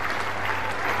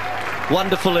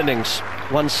 Wonderful innings,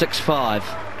 165.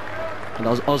 And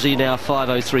Aussie now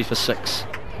 503 for 6.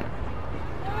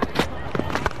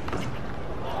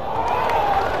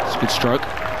 Good stroke.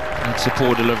 That's a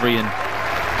poor delivery, and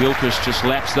Gilchrist just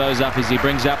laps those up as he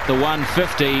brings up the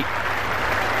 150.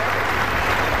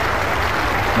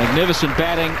 Magnificent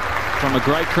batting from a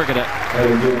great cricketer.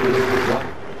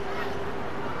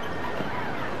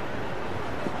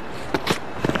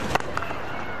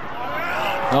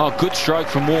 Oh, good stroke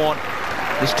from Warne.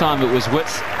 This time it was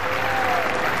width.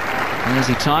 And as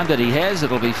he timed it, he has.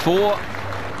 It'll be 4.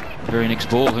 Very next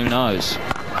ball, who knows?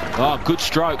 Oh, good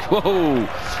stroke. Whoa!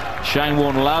 Shane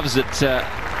Warne loves it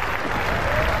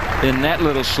in that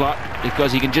little slot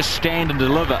because he can just stand and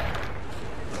deliver.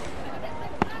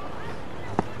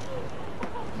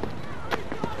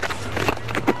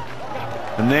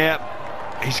 And there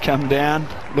he's come down,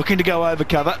 looking to go over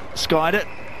cover, skied it.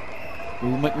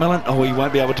 Will McMillan, oh, he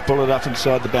won't be able to pull it up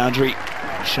inside the boundary.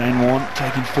 Shane Warne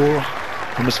taking 4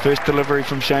 from his first delivery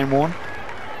from Shane Warne.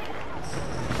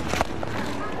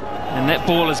 And that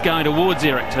ball is going towards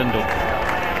Eric Tindall.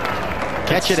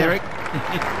 Catch it, Eric.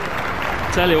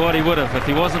 Tell you what, he would have. If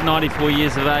he wasn't 94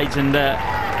 years of age and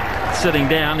sitting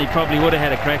down, he probably would have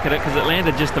had a crack at it because it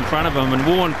landed just in front of him. And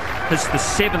Warne hits the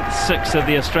 7th 6 of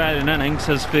the Australian innings,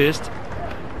 his first.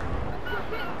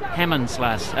 Hammond's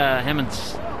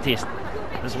test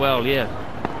as well, yeah.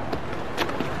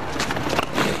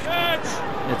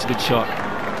 That's a good shot.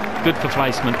 Good for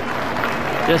placement.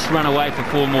 Just run away for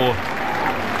 4 more.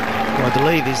 I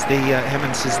believe is the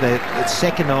Hammonds is the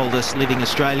second oldest living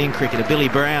Australian cricketer. Billy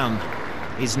Brown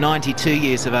is 92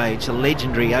 years of age, a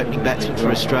legendary opening batsman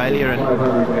for Australia, and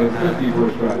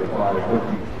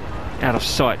out of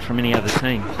sight from any other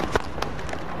team.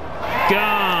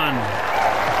 gone.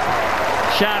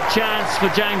 Sharp chance for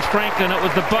James Franklin. It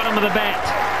was the bottom of the bat.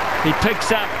 He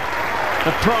picks up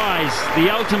the prize, the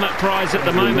ultimate prize at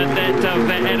the moment, that of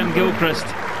Adam Gilchrist,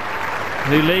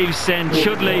 who leaves and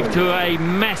should leave to a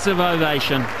massive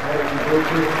ovation.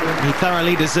 He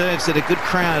thoroughly deserves it. A good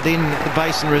crowd in the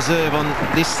Basin Reserve on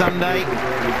this Sunday.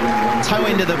 Toe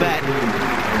into the bat,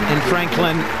 and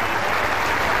Franklin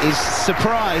is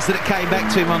surprised that it came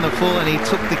back to him on the full, and he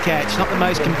took the catch. Not the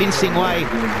most convincing way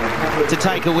to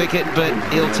take a wicket, but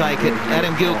he'll take it.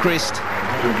 Adam Gilchrist,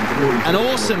 an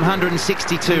awesome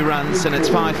 162 runs, and it's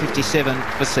 5:57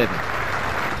 for 7.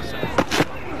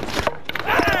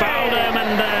 Bowled him,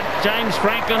 and James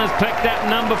Franklin has picked up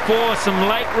number 4. Some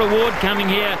late reward coming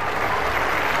here.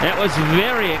 That was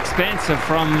very expensive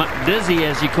from Dizzy,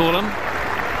 as you call him.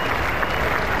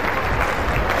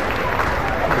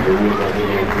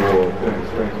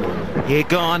 Yeah,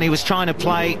 gone. He was trying to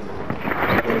play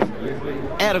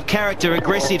out of character,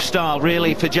 aggressive style,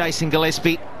 really, for Jason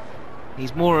Gillespie.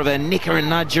 He's more of a nicker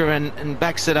and nudger and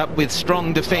backs it up with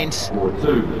strong defence.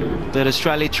 But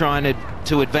Australia trying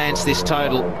to advance this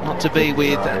total, not to be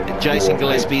with Jason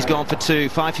Gillespie. He's gone for 2,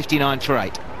 5:59 for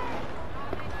 8.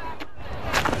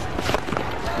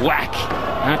 Whack.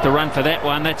 I have to run for that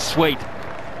one. That's sweet.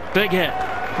 Big hit.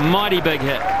 Mighty big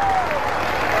hit.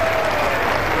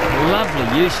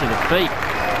 Lovely use of the feet.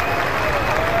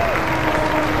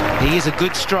 He is a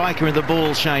good striker in the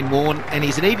ball, Shane Warne, and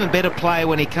he's an even better player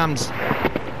when he comes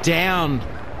down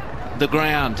the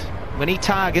ground. When he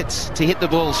targets to hit the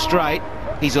ball straight,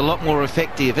 he's a lot more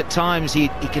effective. At times he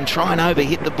can try and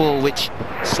overhit the ball, which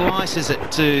slices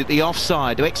it to the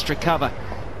offside, to extra cover,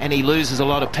 and he loses a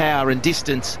lot of power and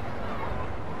distance.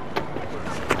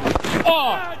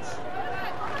 Oh!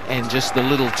 And just the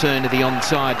little turn to the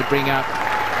onside to bring up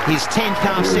his 10th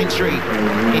half-century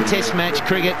in Test match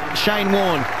cricket. Shane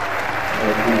Warne.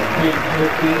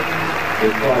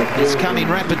 It's come in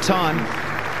rapid time.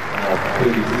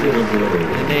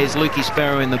 And there's Lukey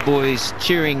Sparrow and the boys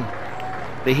cheering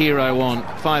the hero on.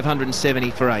 570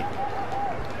 for 8.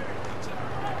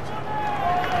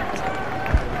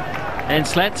 And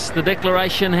Slats, the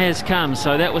declaration has come.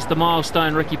 So that was the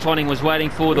milestone Ricky Ponting was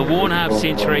waiting for, the Warne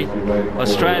half-century.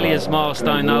 Australia's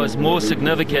milestone, though, is more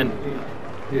significant.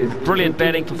 Brilliant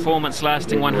batting performance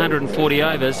lasting 140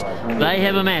 overs. They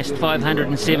have amassed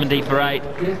 570 for 8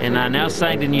 and are now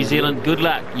saying to New Zealand, good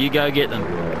luck, you go get them.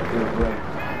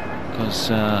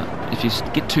 Because if you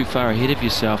get too far ahead of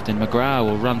yourself, then McGrath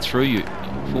will run through you.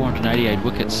 488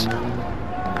 wickets.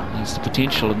 There's the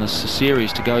potential in this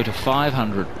series to go to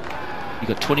 500. You've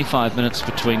got 25 minutes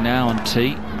between now and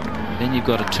tea. Then you've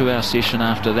got a 2-hour session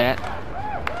after that.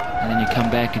 And then you come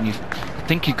back and I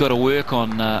think you've got to work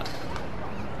on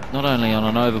not only on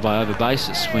an over-by-over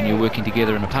basis when you're working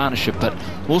together in a partnership, but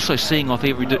also seeing off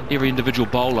every individual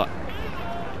bowler.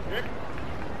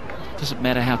 Doesn't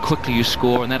matter how quickly you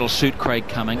score, and that'll suit Craig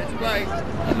Cumming.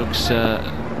 He looks a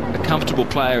comfortable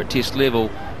player at Test level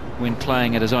when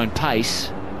playing at his own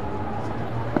pace,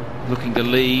 looking to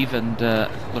leave and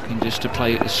looking just to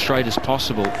play as straight as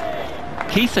possible.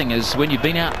 Key thing is, when you've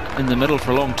been out in the middle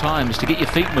for a long time, is to get your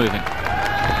feet moving.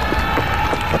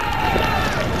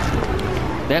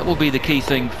 That will be the key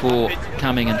thing for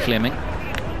Cumming and Fleming.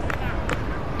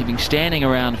 You've been standing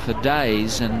around for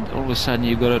days, and all of a sudden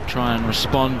you've got to try and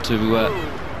respond to a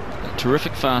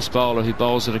terrific fast bowler who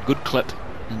bowls at a good clip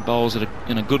and bowls at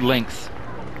in a good length.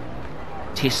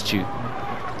 Test you.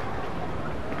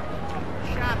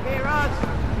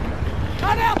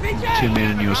 2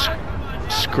 men in your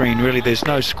screen. Really, there's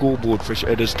no scoreboard for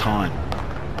it is time.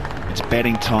 It's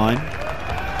batting time.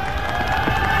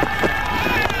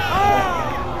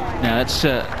 Now that's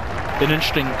an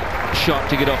interesting shot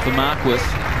to get off the mark with,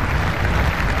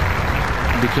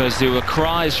 because there were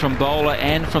cries from bowler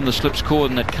and from the slips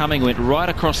cordon that Cumming went right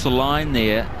across the line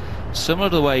there,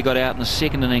 similar to the way he got out in the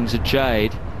second innings at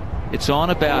Jade. It's on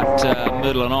about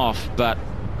middle and off, but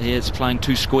yeah, it's playing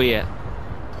too square,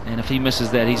 and if he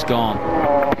misses that, he's gone.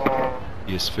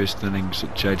 Yes, first innings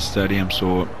at Jade Stadium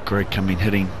saw Greg Cumming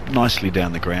hitting nicely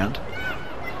down the ground.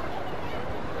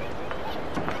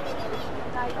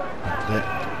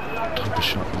 That type of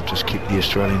shot will just keep the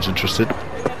Australians interested.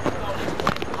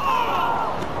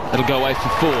 It'll go away for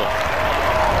 4.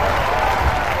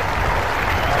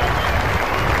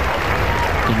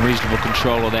 In reasonable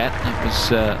control of that. It was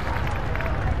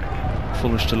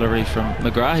foolish delivery from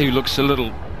McGrath, who looks a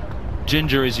little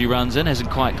ginger as he runs in. Hasn't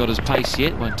quite got his pace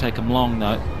yet. Won't take him long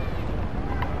though.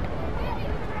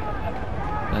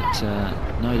 But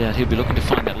no doubt he'll be looking to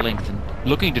find that length and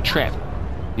looking to trap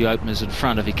the openers in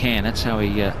front if he can. That's how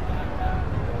he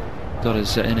got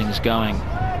his innings going.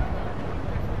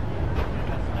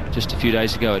 just a few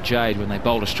days ago at Jade when they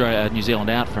bowled New Zealand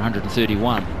out for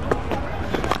 131.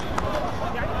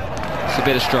 It's a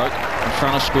better stroke in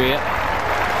front of square.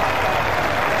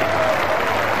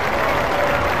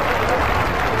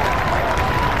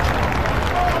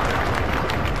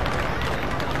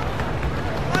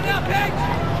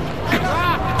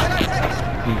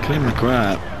 And Glenn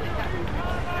McGrath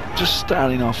just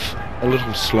starting off a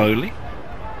little slowly,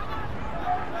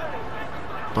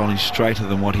 bowling straighter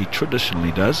than what he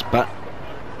traditionally does, but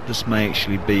this may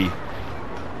actually be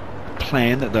a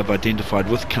plan that they've identified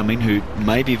with Cumming, who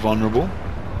may be vulnerable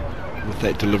with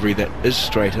that delivery that is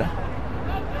straighter.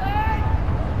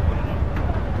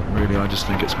 Really, I just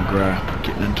think it's McGrath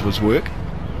getting into his work,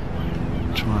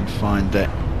 try and find that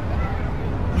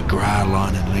McGrath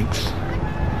line and length.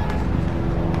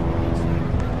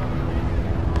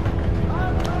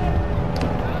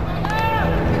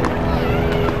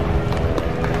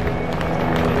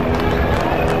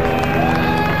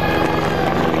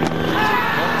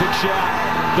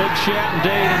 Big shout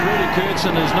indeed, and Rudy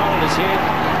Kurtzen has nodded his head,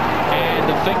 and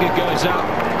the finger goes up.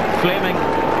 Fleming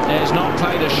has not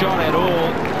played a shot at all.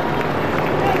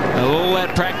 All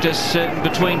that practice in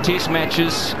between test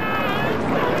matches,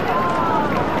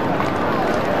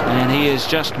 and he has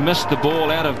just missed the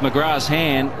ball out of McGrath's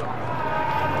hand,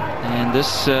 and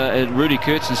this Rudy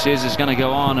Kurtzen says is going to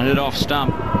go on and hit off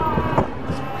stump.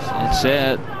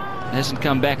 It hasn't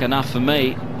come back enough for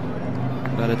me.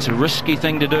 But it's a risky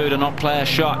thing to do to not play a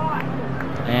shot.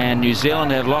 And New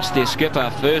Zealand have lost their skipper.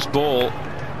 First ball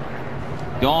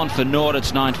gone for naught.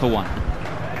 It's 9 for 1.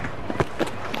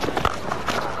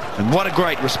 And what a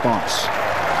great response.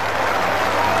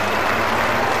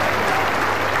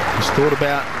 He's thought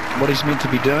about what he's meant to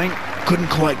be doing. Couldn't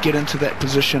quite get into that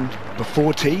position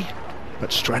before tee,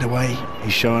 but straight away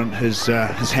he's shown his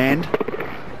hand.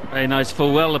 He knows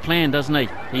full well the plan, doesn't he?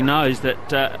 He knows that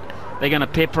they're going to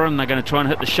pepper him, they're going to try and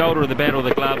hit the shoulder of the bat or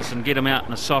the gloves and get him out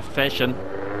in a soft fashion.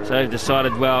 So they've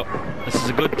decided, well, this is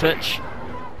a good pitch.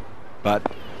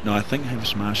 But no, I think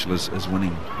Hamish Marshall is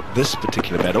winning this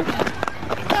particular battle.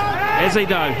 Has he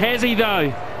though? Has he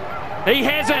though? He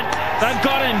hasn't. They've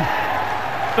got him.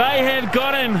 They have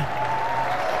got him.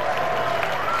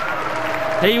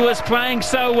 He was playing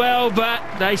so well, but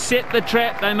they set the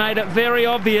trap. They made it very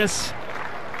obvious.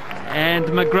 And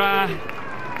McGrath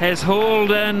has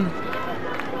hauled in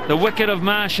the wicket of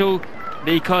Marshall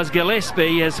because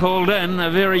Gillespie has hauled in a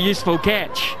very useful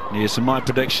catch. Yes, and my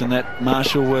prediction that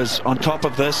Marshall was on top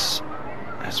of this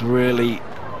has really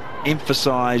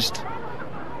emphasised.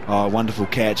 Oh, wonderful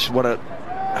catch. What a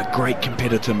great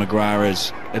competitor McGrath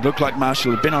is. It looked like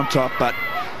Marshall had been on top, but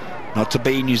not to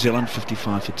be. New Zealand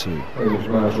 55 for 2.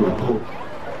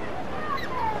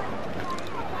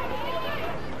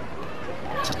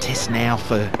 It's a test now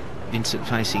for Vincent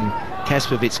facing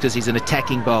Kaspervitz because he's an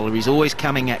attacking bowler. He's always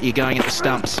coming at you, going at the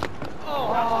stumps.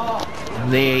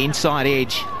 And there, inside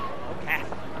edge.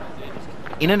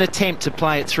 In an attempt to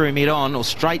play it through mid-on or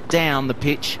straight down the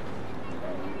pitch,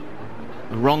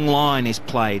 the wrong line is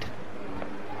played.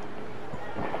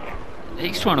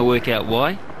 He's trying to work out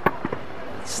why.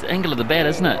 It's the angle of the bat,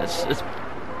 isn't it?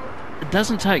 It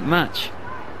doesn't take much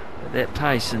at that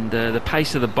pace, and the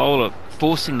pace of the bowler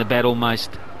forcing the bat almost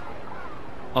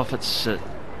off its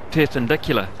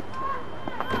perpendicular.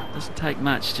 It doesn't take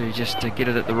much to just get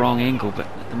it at the wrong angle, but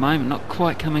at the moment not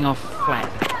quite coming off flat.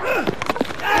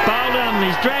 Bowled him,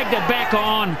 he's dragged it back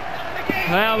on.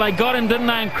 Well, they got him, didn't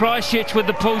they, in Christchurch with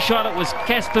the pull shot. It was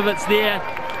Kaspervitz there.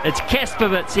 It's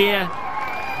Kaspervitz here.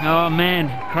 Oh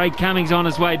man, Craig Cummings on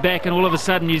his way back, and all of a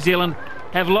sudden New Zealand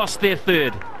have lost their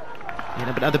third. Yeah,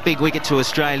 but another big wicket to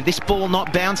Australia. This ball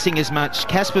not bouncing as much.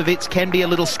 Kaspervitz can be a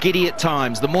little skiddy at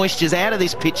times. The moisture's out of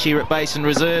this pitch here at Basin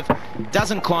Reserve.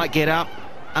 Doesn't quite get up.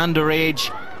 Under edge.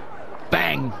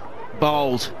 Bang.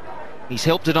 Bowled. He's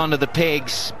helped it onto the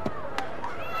pegs.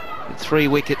 3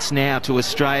 wickets now to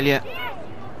Australia.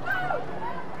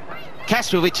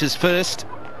 Kaspervitz is first.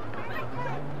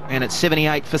 And it's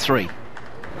 78 for 3.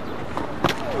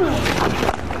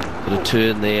 Bit of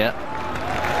turn there.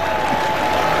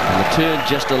 And the turn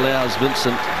just allows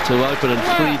Vincent to open and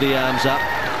free the arms up.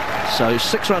 So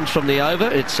 6 runs from the over.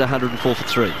 It's 104 for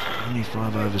 3. Only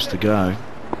 5 overs to go.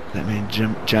 That man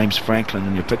James Franklin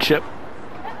in your picture,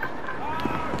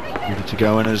 ready to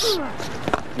go in as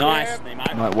night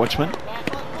watchman.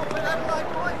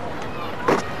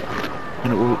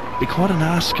 And it will be quite an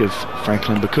ask of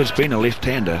Franklin, because being a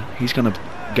left-hander, he's going to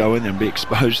go in there and be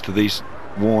exposed to these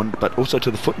worn, but also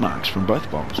to the footmarks from both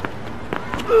bowlers.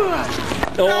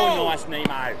 Oh, nice, Nemo.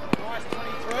 Nice,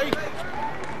 23.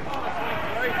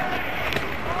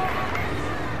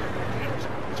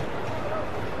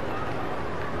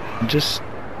 And just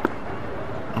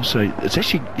also, it's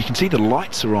actually, you can see the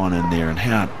lights are on in there and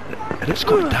how it is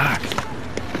quite dark.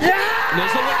 And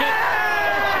there's the wicket.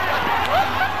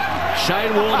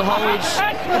 Shane Warne holds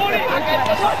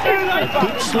a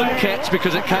good slim catch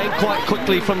because it came quite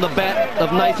quickly from the bat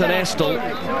of Nathan Astle.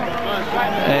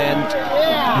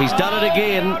 And he's done it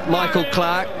again, Michael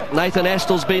Clarke. Nathan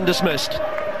Astle's been dismissed.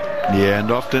 Yeah,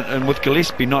 and often, and with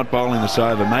Gillespie not bowling this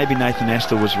over, maybe Nathan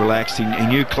Astle was relaxed. He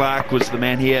knew Clarke was the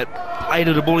man here. Played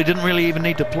at a ball he didn't really even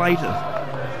need to play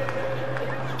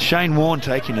to. Shane Warne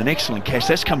taking an excellent catch.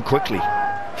 That's come quickly.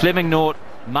 Fleming naught,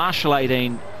 Marshall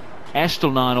 18,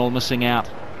 Astle 9 all missing out.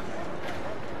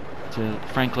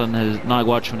 Franklin, his night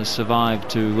watchman, has survived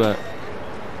to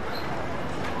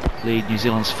lead New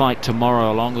Zealand's fight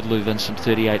tomorrow along with Lou Vincent,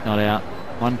 38 not out,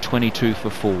 122 for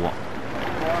 4.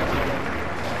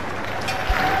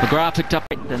 McGrath picked up,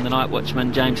 and the night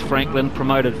watchman James Franklin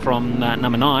promoted from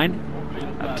number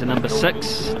 9 up to number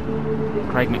 6.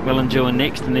 Craig McMillan joined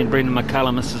next, and then Brendan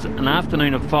McCullum. This is an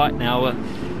afternoon of fight now.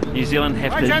 New Zealand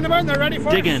have to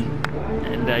dig in.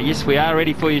 And yes, we are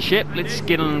ready for you, Shep. Let's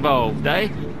get involved, eh?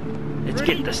 Let's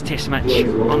get this test match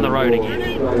on the road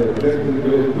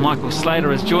again. Michael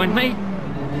Slater has joined me.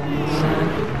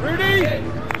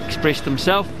 Expressed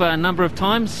himself a number of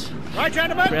times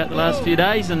throughout the last few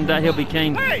days, and he'll be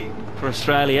keen for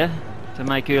Australia to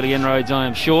make early inroads, I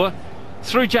am sure,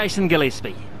 through Jason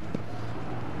Gillespie.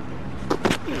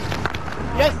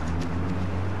 Yes.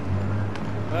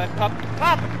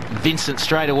 Vincent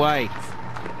straight away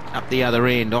up the other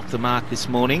end, off the mark this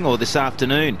morning, or this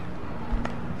afternoon.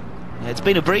 It's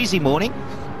been a breezy morning,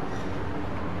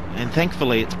 and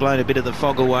thankfully it's blown a bit of the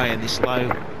fog away and this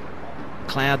low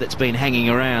cloud that's been hanging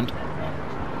around.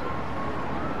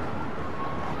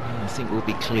 I think we'll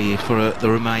be clear for the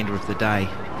remainder of the day.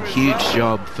 A huge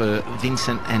job for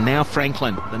Vincent, and now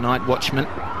Franklin, the night watchman.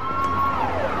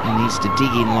 He needs to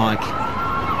dig in like,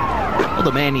 well,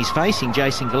 the man he's facing,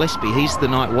 Jason Gillespie. He's the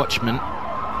night watchman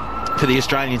for the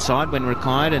Australian side when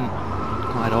required, and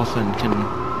quite often can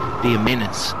be a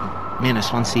menace.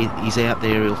 Once he's out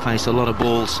there, he'll face a lot of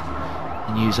balls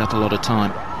and use up a lot of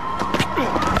time.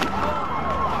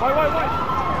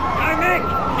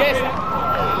 Yes.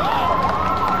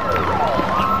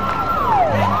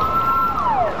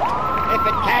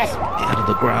 Out of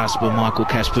the grasp of Michael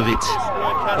Kaspovitz.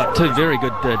 But two very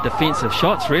good defensive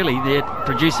shots, really. They're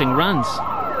producing runs.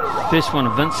 First one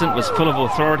of Vincent was full of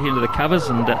authority into the covers,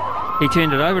 and he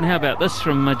turned it over. And how about this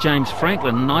from James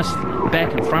Franklin? Nice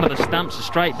back in front of the stumps, a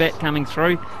straight bat coming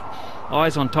through.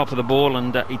 Eyes on top of the ball,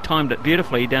 and he timed it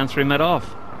beautifully down through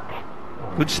mid-off.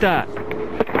 Good start.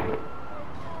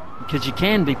 Because you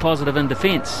can be positive in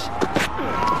defence.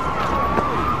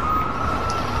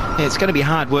 Yeah, it's going to be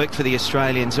hard work for the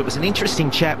Australians. It was an interesting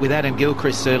chat with Adam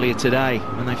Gilchrist earlier today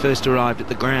when they first arrived at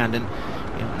the ground, and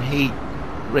he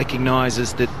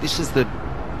recognises that this is the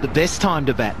best time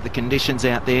to bat. The conditions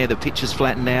out there, the pitch is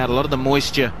flattened out, a lot of the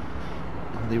moisture,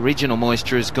 the original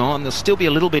moisture is gone. There'll still be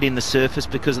a little bit in the surface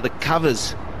because of the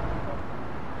covers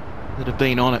that have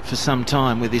been on it for some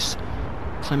time with this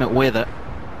clement weather.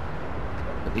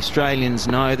 But the Australians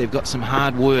know they've got some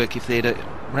hard work if they're to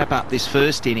wrap up this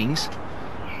first innings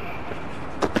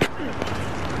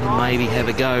and maybe have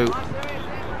a go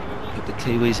at the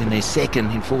Kiwis in their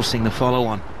second, enforcing the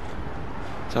follow-on.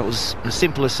 So it was as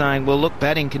simple as saying, well, look,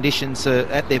 batting conditions are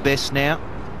at their best now,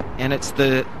 and it's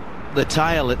the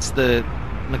tail, it's the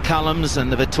McCullums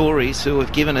and the Vittoris who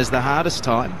have given us the hardest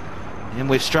time, and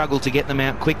we've struggled to get them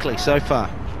out quickly so far.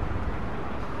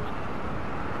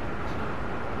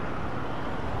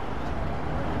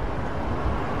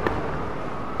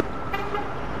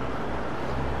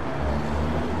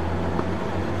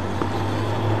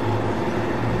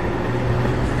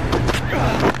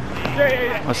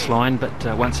 Nice line,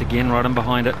 but once again right in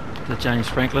behind it to James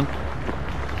Franklin.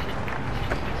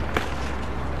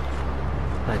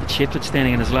 David Shepherd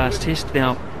standing in his last test.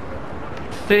 Now,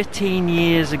 13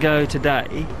 years ago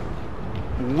today,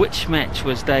 which match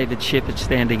was David Shepherd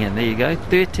standing in? There you go.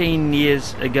 13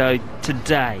 years ago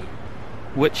today,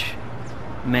 which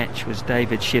match was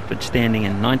David Shepherd standing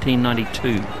in?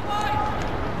 1992.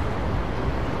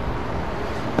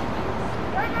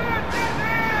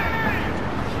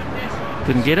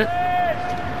 Couldn't get it?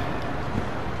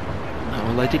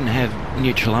 Well, they didn't have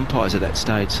neutral umpires at that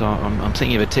stage, so I'm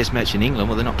thinking of a test match in England.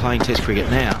 Well, they're not playing test cricket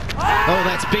now. Oh,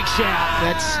 that's big shout.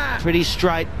 That's pretty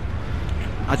straight.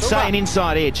 I'd say an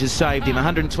inside edge has saved him.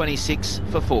 126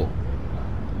 for 4.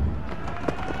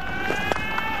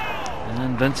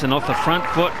 And Vincent off the front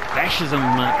foot bashes him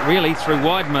really through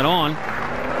wide mid on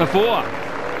for 4.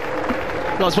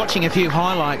 I was watching a few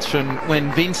highlights from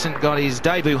when Vincent got his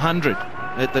debut 100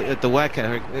 at the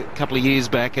Wacker a couple of years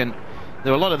back, and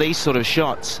there are a lot of these sort of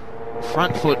shots,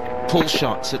 front foot pull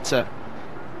shots. It's a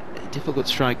difficult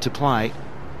stroke to play,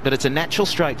 but it's a natural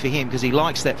stroke for him because he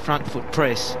likes that front foot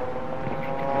press.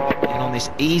 And on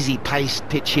this easy paced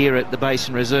pitch here at the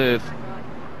Basin Reserve,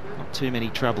 not too many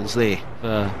troubles there.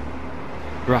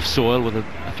 Rough soil with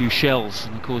a few shells,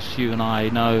 and of course you and I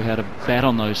know how to bat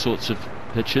on those sorts of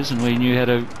pitches, and we knew how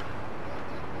to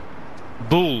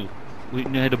bull. We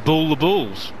knew how to bull the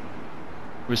bulls.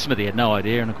 Whereas Smithy had no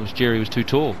idea, and of course Jerry was too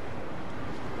tall.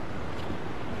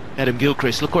 Adam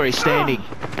Gilchrist, look where he's standing.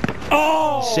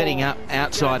 Setting up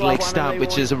outside leg stump,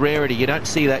 which is a rarity. You don't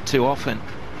see that too often.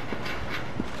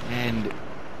 And it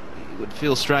would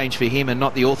feel strange for him and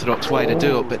not the orthodox way to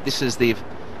do it, but this is the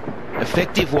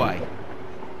effective way.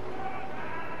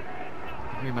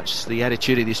 Very much the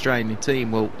attitude of the Australian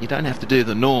team. Well, you don't have to do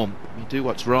the norm. You do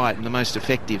what's right and the most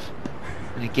effective.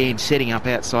 And again, setting up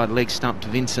outside leg stump to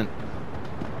Vincent.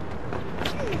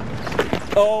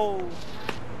 Oh,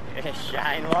 yeah,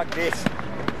 Shane, like this.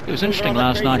 It was interesting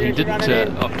last night. He didn't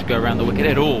opt to go around the wicket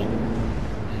at all.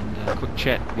 And a quick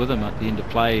chat with him at the end of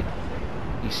play.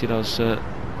 He said, I was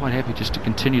quite happy just to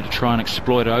continue to try and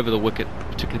exploit over the wicket,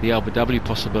 particularly the LBW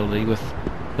possibility with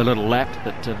the little lap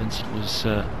that Vincent was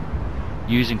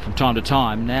using from time to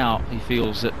time. Now he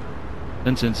feels that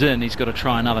Vincent's in, he's got to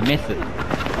try another method.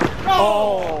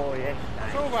 Oh, yeah.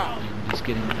 And he's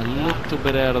getting a little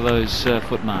bit out of those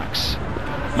foot marks.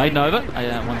 Maiden over,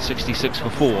 166 for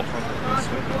 4.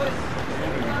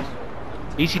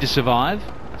 Easy to survive.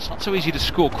 It's not so easy to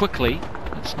score quickly.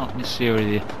 It's not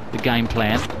necessarily the game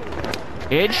plan.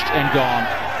 Edged and gone.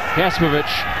 Kaspovic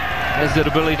has the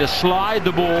ability to slide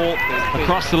the ball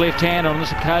across the left hand on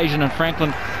this occasion, and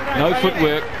Franklin, no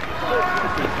footwork,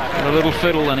 a little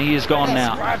fiddle, and he is gone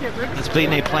now. It's been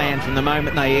their plan from the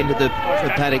moment they entered the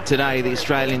paddock today, the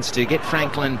Australians, to get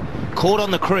Franklin caught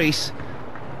on the crease.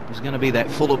 It was going to be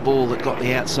that fuller ball that got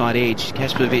the outside edge.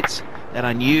 Kaspovic, that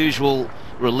unusual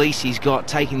release he's got,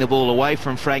 taking the ball away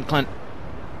from Franklin.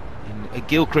 And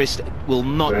Gilchrist will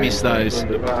not miss those.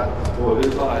 Don't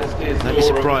be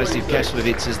surprised if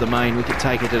Kaspovic is the main wicket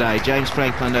taker today. James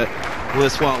Franklin, a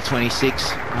worthwhile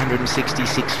 26,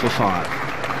 166 for 5.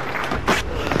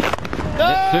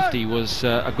 That 50 was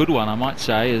a good one, I might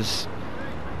say, as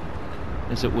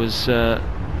it was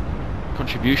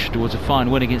contribution towards a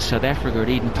fine win against South Africa at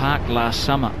Eden Park last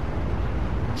summer,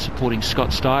 supporting Scott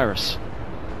Styris,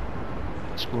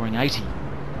 scoring 80.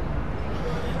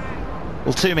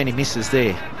 Well, too many misses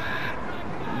there.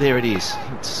 There it is.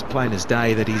 It's plain as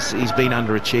day that he's been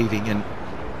underachieving, and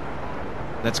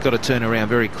that's got to turn around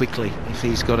very quickly if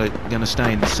he's going to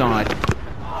stay in the side.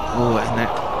 Oh, and that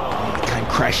came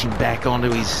crashing back onto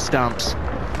his stumps.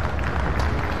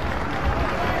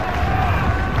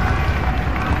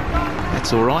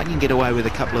 That's all right. You can get away with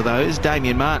a couple of those.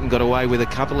 Damien Martin got away with a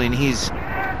couple in his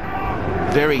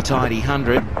very tidy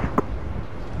 100.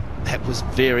 That was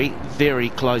very, very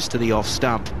close to the off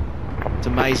stump. It's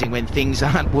amazing when things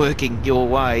aren't working your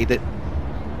way that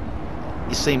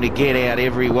you seem to get out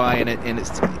every way, and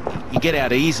you get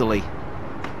out easily.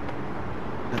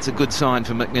 That's a good sign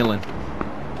for McMillan.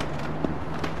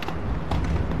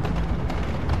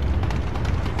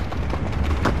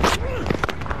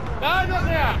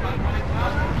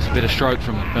 It's a better stroke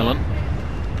from McMillan.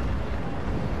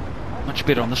 Much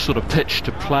better on this sort of pitch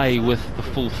to play with the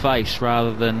full face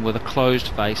rather than with a closed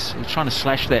face. He's trying to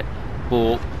slash that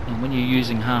ball, and when you're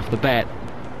using half the bat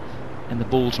and the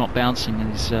ball's not bouncing,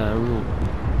 there's a real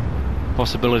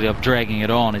possibility of dragging it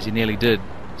on, as he nearly did.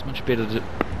 It's much better to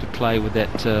play with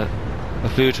that a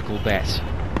vertical bat,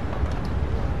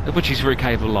 which he's very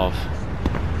capable of.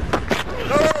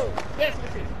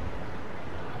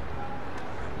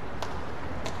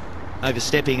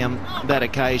 Overstepping on that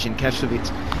occasion,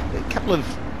 Kaspovic. A couple of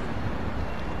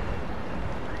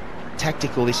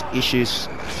tactical issues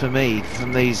for me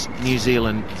from these New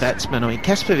Zealand batsmen. I mean,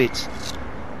 Kaspovic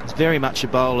is very much a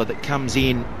bowler that comes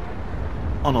in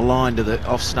on a line to the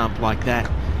off stump like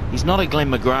that. He's not a Glenn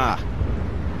McGrath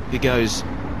who goes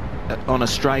on a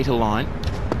straighter line.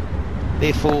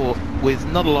 Therefore, with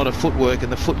not a lot of footwork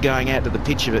and the foot going out to the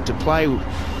pitch of it, to play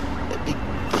a big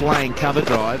flaying cover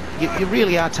drive, you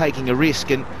really are taking a risk,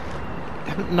 and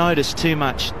haven't noticed too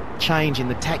much change in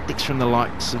the tactics from the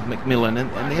likes of McMillan,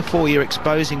 and therefore you're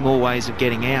exposing more ways of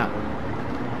getting out.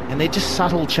 And they're just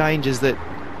subtle changes that,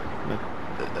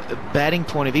 a batting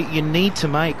point of view, you need to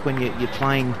make when you're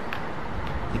playing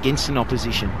against an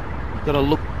opposition. You've got to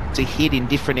look to hit in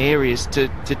different areas to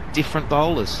different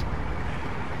bowlers.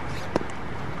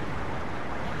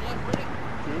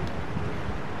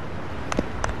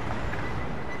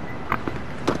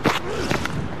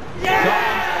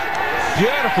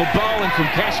 Beautiful bowling from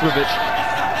Kasprovic.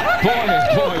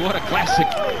 Boy, what a classic.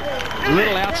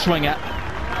 Little outswinger.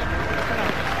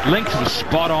 Length was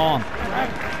spot on.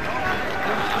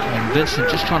 And Vincent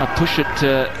just trying to push it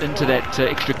into that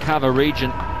extra cover region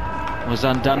was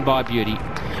undone by beauty.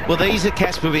 Well, these are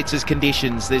Kaspovic's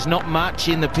conditions. There's not much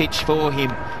in the pitch for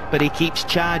him, but he keeps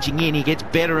charging in. He gets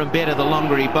better and better the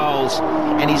longer he bowls,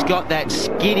 and he's got that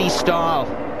skiddy style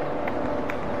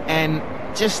and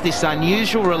just this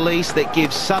unusual release that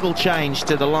gives subtle change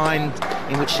to the line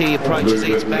in which he approaches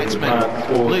each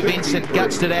batsman. Lou Vincent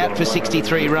guts it out for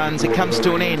 63 runs. It comes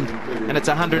to an end, and it's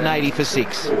 180 for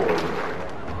 6.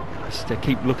 Just to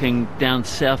keep looking down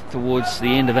south towards the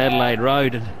end of Adelaide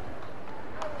Road and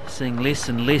seeing less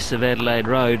and less of Adelaide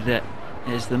Road that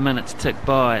as the minutes tick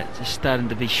by, it's just starting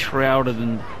to be shrouded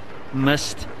in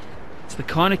mist. It's the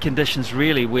kind of conditions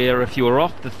really where if you were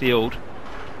off the field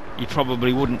you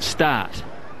probably wouldn't start.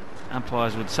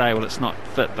 Umpires would say, well, it's not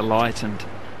fit, the light and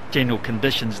general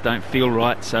conditions don't feel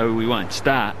right, so we won't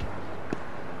start.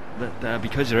 But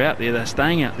because they're out there, they're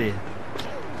staying out there.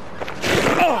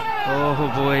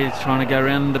 Oh boy, he's trying to go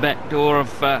around the back door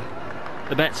of the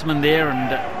batsman there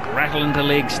and rattle into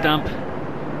leg stump.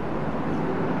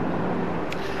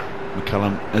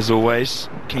 McCullum, as always,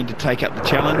 keen to take up the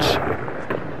challenge.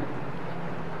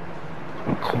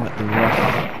 Not quite the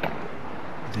rough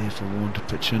there for Warne to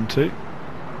pitch into.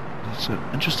 It's an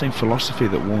interesting philosophy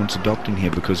that Warne's adopting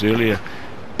here, because earlier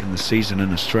in the season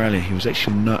in Australia he was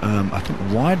actually I think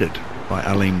wided by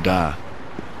Aleem Dar.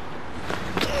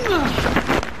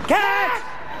 Catch!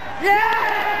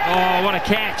 Yeah! Oh, what a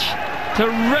catch!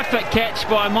 Terrific catch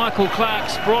by Michael Clark,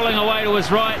 sprawling away to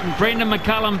his right, and Brendan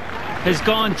McCullum has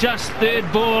gone just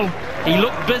third ball. He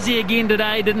looked busy again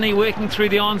today, didn't he, working through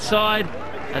the onside.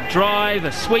 A drive,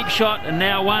 a sweep shot, and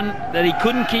now one that he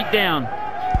couldn't keep down.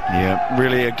 Yeah,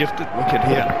 really a gifted wicket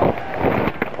here.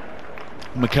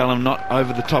 McCullum not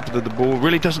over the top of the ball,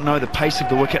 really doesn't know the pace of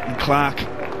the wicket, and Clark,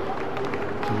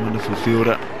 a wonderful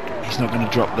fielder, he's not going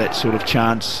to drop that sort of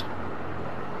chance.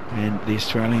 And the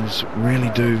Australians really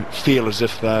do feel as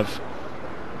if they've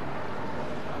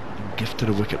been gifted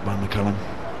a wicket by McCullum.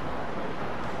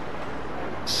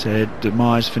 Sad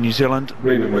demise for New Zealand.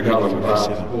 Brendan McCullum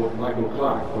for Michael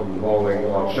Clark from the bowling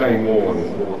of Shane Warne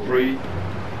for 3.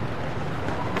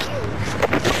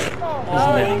 Isn't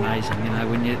that amazing? You know,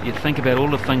 when you think about all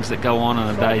the things that go on in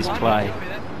a day's play.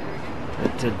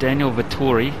 That Daniel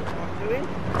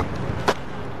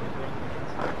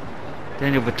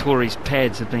Vettori's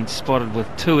pads have been spotted with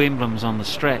 2 emblems on the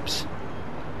straps.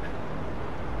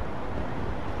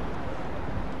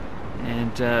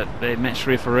 And the match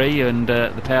referee and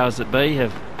the powers that be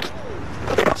have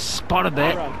spotted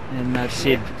that, and they've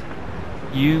said,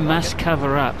 you must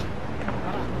cover up.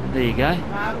 There you go.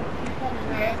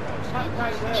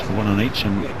 So one on each,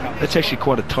 and that's actually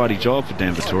quite a tidy job for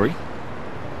Dan Vettori.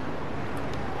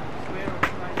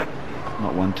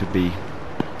 Not one to be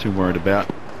too worried about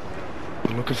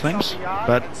the look of things,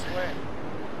 but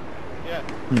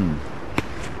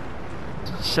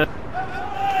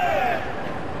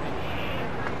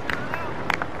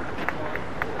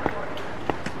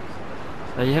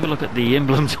So you have a look at the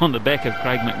emblems on the back of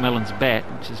Craig McMillan's bat,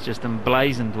 which is just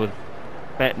emblazoned with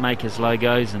bat makers'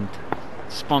 logos and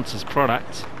sponsors'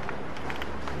 products.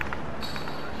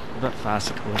 A bit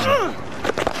farcical, isn't it?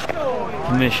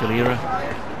 Commercial era.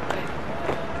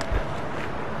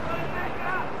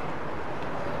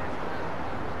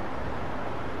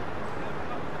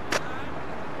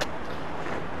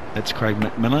 that's Craig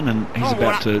McMillan, and he's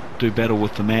about to do battle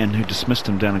with the man who dismissed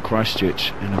him down in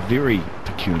Christchurch in a very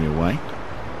peculiar way.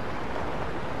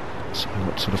 So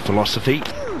what sort of philosophy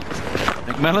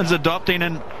McMillan's adopting,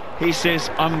 and he says,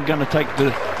 I'm going to take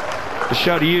the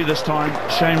show to you this time,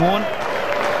 Shane Warne.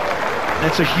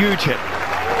 That's a huge hit.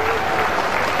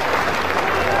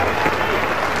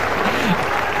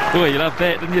 Boy, you loved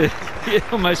that, didn't you? You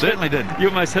almost certainly did. You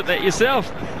almost hit that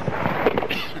yourself.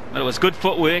 But it was good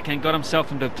footwork and got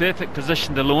himself into a perfect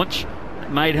position to launch.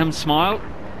 It made him smile,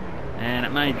 and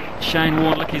it made Shane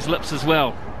Warne lick his lips as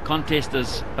well. Contest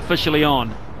is officially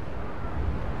on.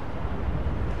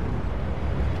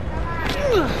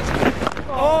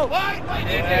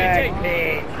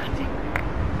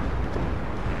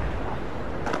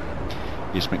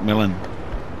 Yes, McMillan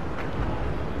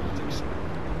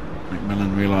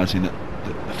realising that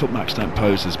the footmarks don't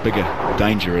pose as big a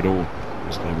danger at all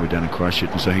as they were down in Christchurch,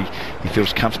 and so he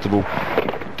feels comfortable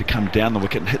to come down the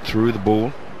wicket and hit through the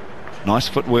ball. Nice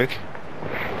footwork.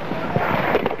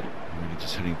 Really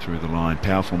just hitting through the line.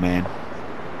 Powerful man.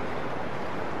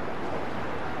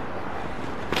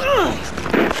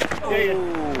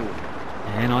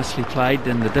 Yeah, nicely played,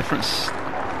 and the difference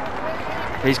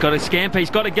He's got a scamper, he's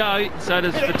got to go. So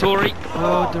does Vittori.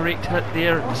 Oh, direct hit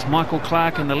there. It's Michael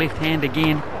Clark in the left hand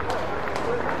again.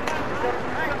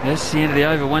 That's the end of the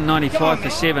over, 195 for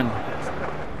 7.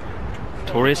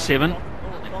 Torres 7.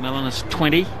 McMillan is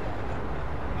 20.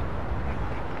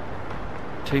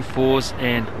 2 4s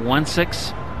and 1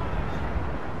 6.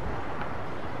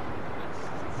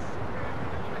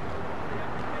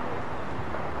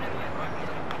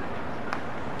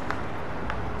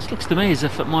 This looks to me as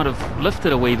if it might have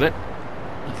lifted a wee bit.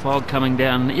 The fog coming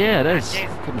down. Yeah, it is.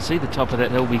 Couldn't see the top of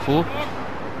that hill before.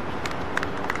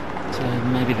 So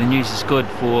maybe the news is good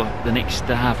for the next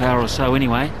half hour or so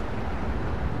anyway.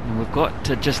 And we've got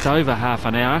just over half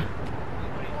an hour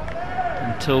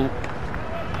until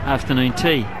afternoon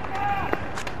tea.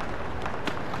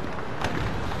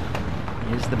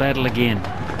 Here's the battle again.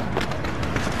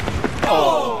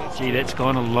 Oh! Gee, that's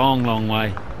gone a long, long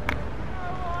way.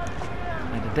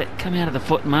 Now, did that come out of the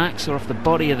foot marks or off the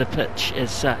body of the pitch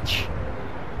as such?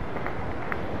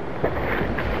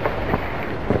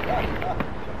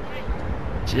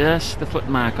 Just the foot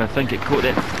mark, I think it caught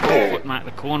that foot mark,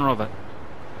 the corner of it.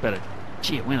 But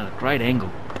gee, it went at a great angle.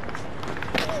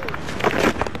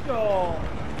 Oh.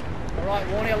 All right,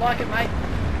 Warnie, I like it, mate.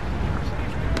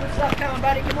 Good stuff coming,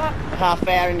 buddy, come on. Half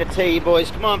hour into tea,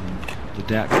 boys, come on. The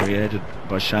doubt created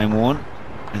by Shane Warne,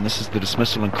 and this is the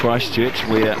dismissal in Christchurch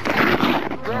where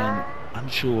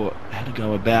unsure how to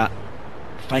go about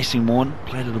facing Warne,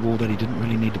 played at a ball that he didn't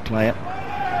really need to play it.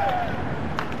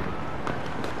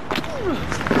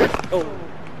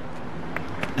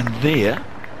 And there,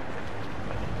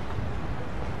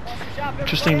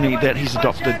 interestingly, that he's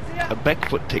adopted a back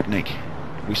foot technique.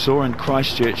 We saw in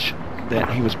Christchurch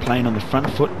that he was playing on the front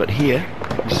foot, but here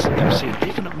you see a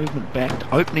definite movement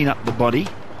back, opening up the body.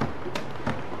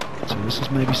 So this is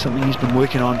maybe something he's been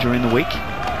working on during the week.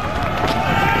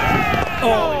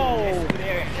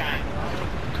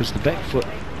 Because the back foot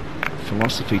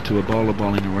philosophy to a bowler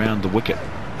bowling around the wicket,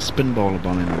 spin bowler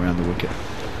bowling around the wicket,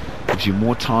 gives you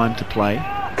more time to play.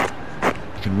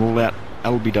 You can rule out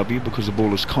LBW because the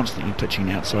ball is constantly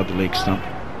pitching outside the leg stump.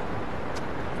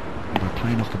 And by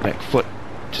playing off the back foot,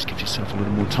 just gives yourself a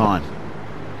little more time.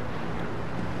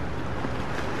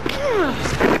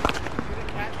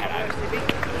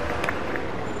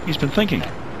 He's been thinking.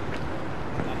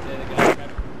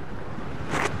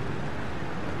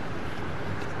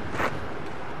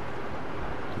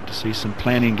 Good to see some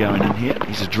planning going in here.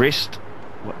 He's addressed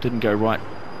what didn't go right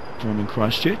for him in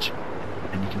Christchurch,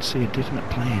 and you can see a definite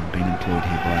plan being employed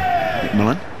here by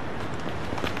McMillan.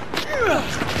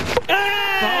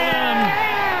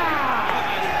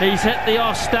 He's hit the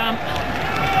off stump.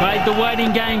 Played the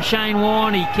waiting game, Shane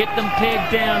Warne. He kept them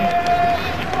pegged down.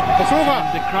 It's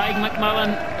over. To Craig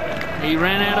McMillan. He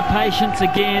ran out of patience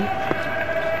again.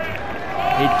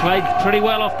 He'd played pretty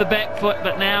well off the back foot,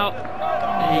 but now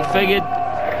he figured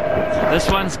this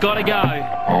one's got to go.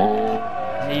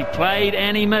 He played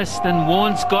and he missed, and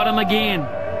Warne's got him again.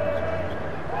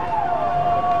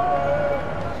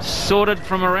 Sorted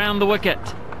from around the wicket.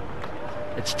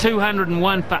 It's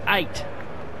 201 for 8.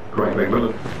 Craig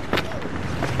McMillan.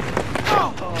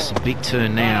 It's a big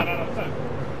turn now.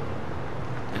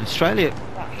 And Australia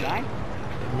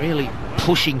really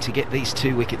pushing to get these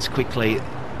 2 wickets quickly,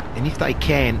 and if they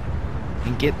can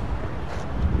and get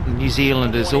the New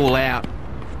Zealanders all out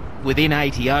within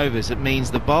 80 overs, it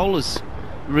means the bowlers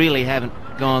really haven't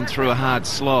gone through a hard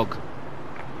slog.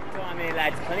 Time here,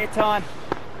 lads, plenty of time.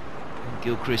 And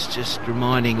Gilchrist just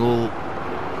reminding all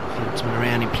fieldsmen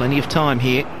around him, plenty of time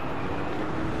here.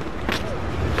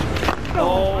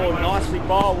 Oh, nicely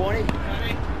bowled, Warnie.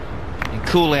 And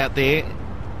cool out there.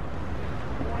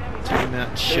 Too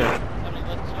much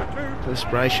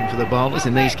perspiration for the bowlers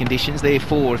in these conditions.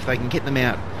 Therefore, if they can get them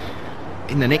out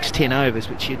in the next 10 overs,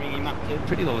 which you'd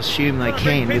pretty well assume they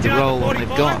can with the role that they've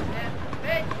got,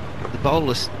 the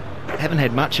bowlers haven't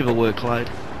had much of a workload.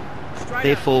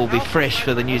 Therefore, will be fresh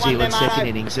for the New Zealand second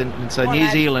innings. And so New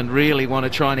Zealand really want to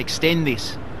try and extend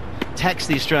this, tax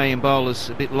the Australian bowlers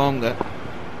a bit longer,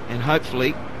 and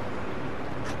hopefully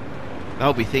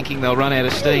they'll be thinking they'll run out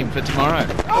of steam for tomorrow.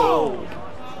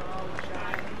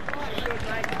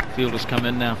 Fielders come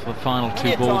in now for the final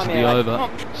 2 balls of the over,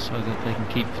 so that they can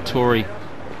keep Vittori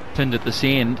pinned at this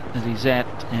end as he's at,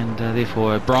 and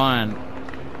therefore O'Brien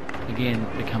again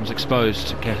becomes exposed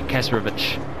to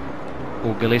Kasparovich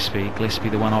or Gillespie. Gillespie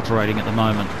the one operating at the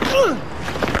moment.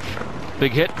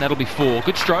 Big hit, that'll be 4.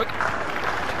 Good stroke.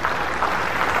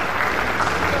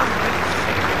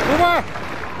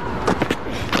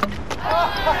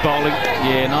 Bowling,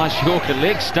 yeah, nice Yorker,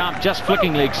 leg stump, just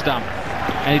flicking leg stump,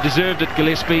 and he deserved it,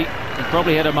 Gillespie. He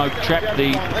probably had him trapped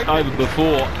the over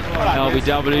before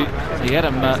LBW. He had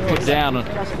him put down, or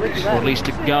at least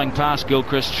going past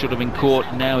Gilchrist, should have been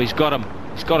caught. Now he's got him.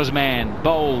 He's got his man.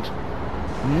 Bowled,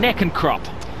 neck and crop.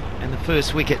 And the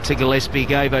first wicket to Gillespie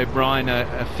gave O'Brien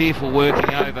a fearful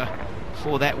working over.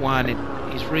 For that one,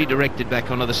 he's redirected back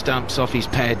onto the stumps off his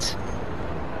pads.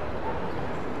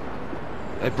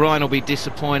 O'Brien will be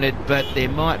disappointed, but there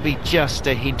might be just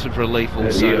a hint of relief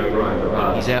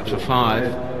also. He's out for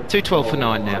 5. 212 for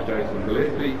 9 now.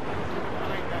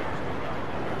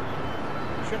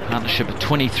 Partnership of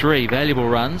 23 valuable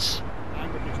runs.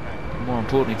 More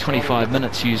importantly, 25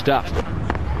 minutes used up.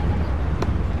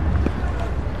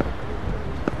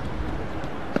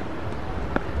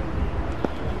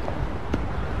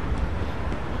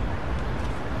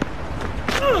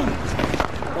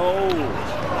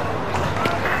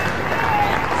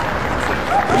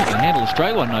 Handle a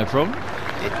straight one, no problem.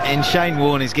 And Shane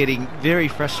Warne is getting very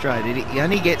frustrated. He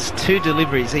only gets 2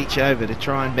 deliveries each over to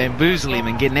try and bamboozle him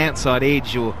and get an outside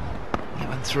edge or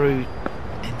one through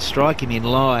and strike him in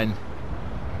line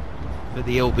for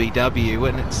the LBW.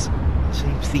 And it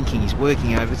seems thinking he's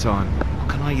working overtime. What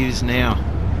can I use now?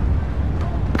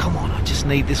 Come on, I just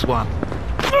need this one.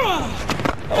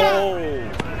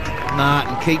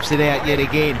 Martin keeps it out yet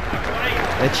again.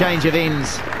 A change of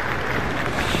ends.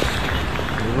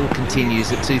 It all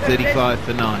continues at 2:35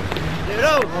 for 9.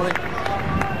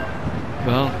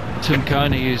 Well, Tim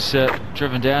Coney, who's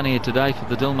driven down here today for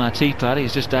the Dilmar Tea Party,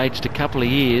 has just aged a couple of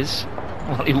years.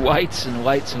 Well, he waits and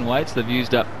waits and waits. They've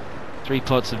used up 3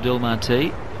 pots of Dilmar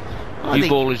tea. New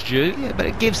ball is due. Yeah, but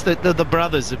it gives the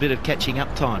brothers a bit of catching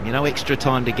up time, you know, extra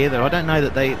time together. I don't know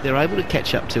that they're able to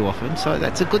catch up too often, so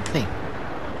that's a good thing.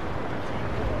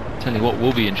 Tell you what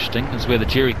will be interesting is whether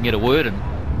Jerry can get a word in.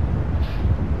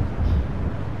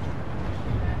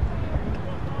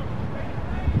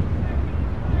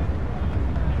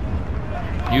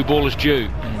 New ball is due,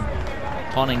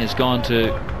 and Ponting has gone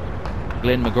to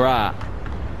Glenn McGrath.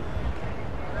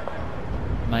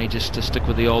 May just to stick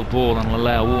with the old ball and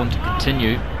allow Warne to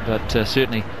continue, but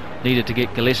certainly needed to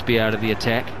get Gillespie out of the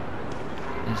attack,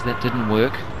 as that didn't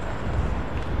work.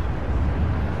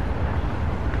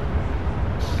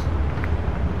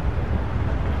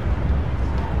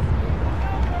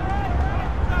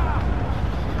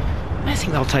 I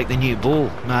think they'll take the new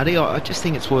ball, Marty. I just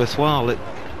think it's worthwhile.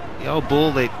 The old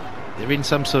ball, they're in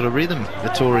some sort of rhythm,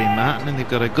 Vittori and Martin, and they've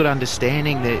got a good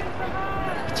understanding that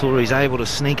Vittori's able to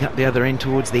sneak up the other end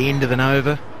towards the end of an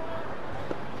over.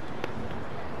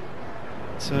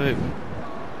 So it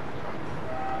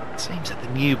seems that the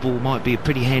new ball might be a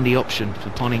pretty handy option for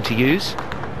Ponting to use.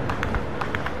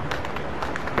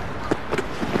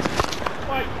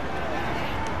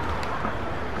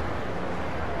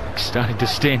 Starting to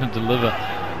stand and deliver.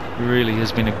 Really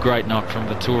has been a great knock from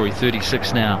Vittori.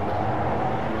 36 now.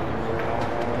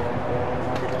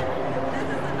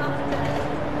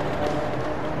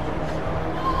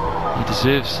 He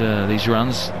deserves these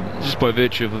runs just by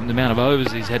virtue of the amount of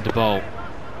overs he's had to bowl.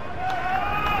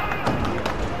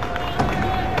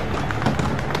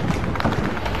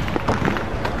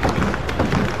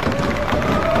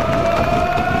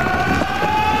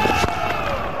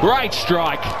 Great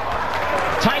strike.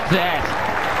 Take that.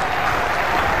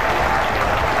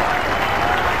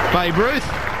 Babe Ruth.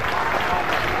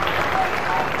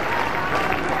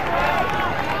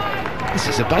 This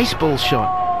is a baseball shot.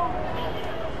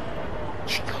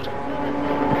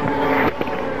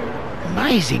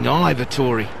 Amazing eye,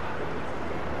 Vittori.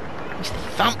 He's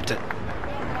thumped it.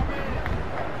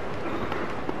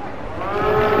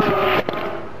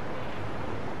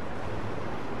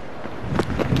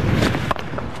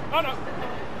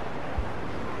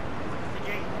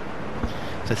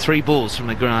 So 3 balls from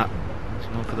McGrath. He's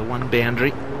gone for the 1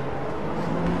 boundary.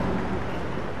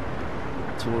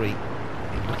 Vittori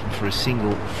looking for a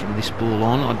single from this ball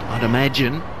on, I'd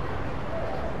imagine.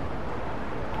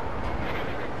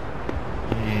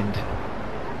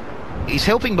 And he's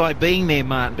helping by being there,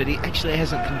 Martin, but he actually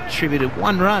hasn't contributed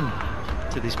 1 run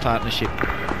to this partnership.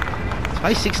 He's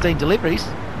faced 16 deliveries.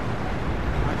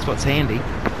 That's what's handy.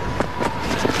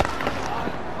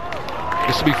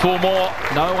 This will be 4 more.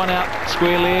 No one out.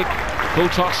 Square leg. Full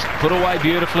toss. Put away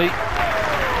beautifully.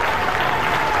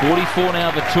 44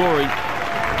 now Vittori.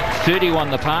 31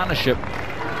 the partnership.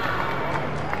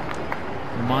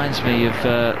 Reminds me of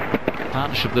the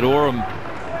partnership that Oram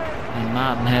and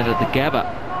Martin had at the Gabba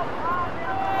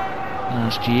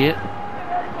last year.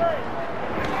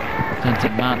 Don't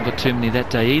think Martin got too many that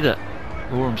day either.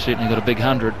 Oram certainly got a big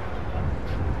 100.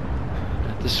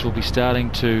 But this will be starting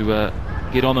to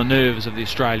get on the nerves of the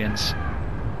Australians,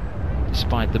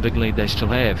 despite the big lead they still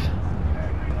have.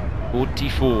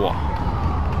 44.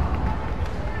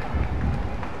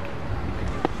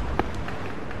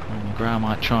 McGrath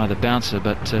might try the bouncer,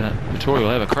 but Victoria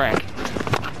will have a crack.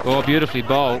 Oh, beautifully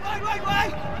bowled.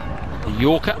 The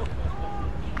Yorker.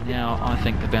 Now I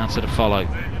think the bouncer to follow.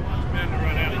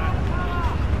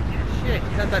 Shit,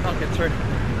 how'd they not get through?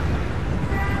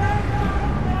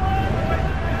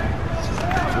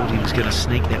 Thought he was going to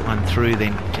sneak that one through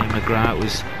then. Jim McGrath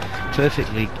was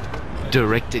perfectly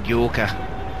directed Yorker.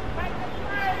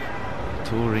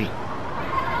 Tory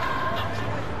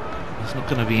is not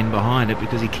going to be in behind it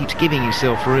because he keeps giving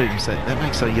himself room, so that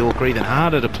makes a Yorker even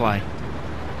harder to play.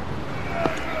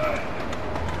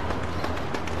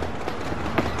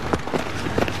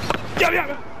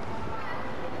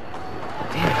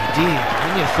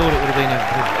 I thought it would have been a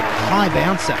high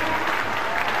bouncer.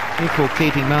 Therefore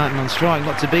keeping Martin on strike.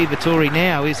 Not to be. Vittori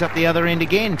now is up the other end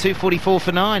again. 244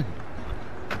 for 9.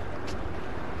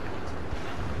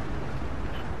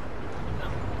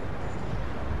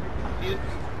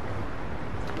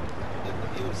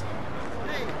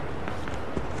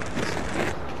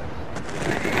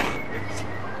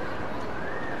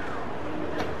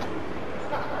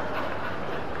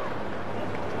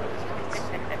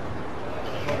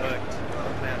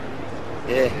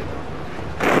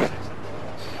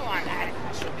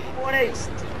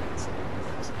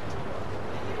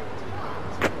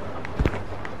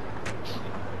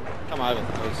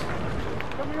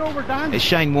 As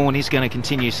Shane Warne is going to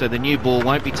continue, so the new ball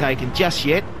won't be taken just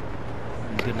yet.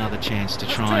 He's got another chance to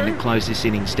try and close this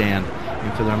innings down.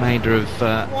 And for the remainder of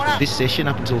this session,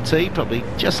 up until tea, probably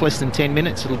just less than 10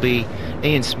 minutes, it'll be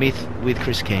Ian Smith with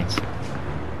Chris Cairns.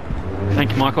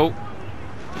 Thank you, Michael.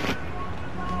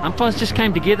 Umpires just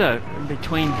came together in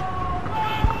between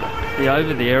the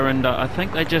over there, and I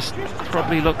think they just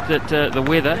probably looked at the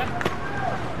weather.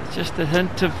 Just a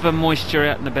hint of moisture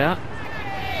out and about.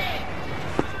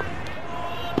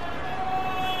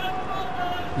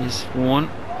 Here's Warne.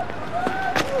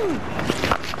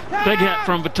 Big hit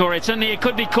from Victoria. It's in there. It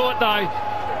could be caught though.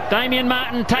 Damien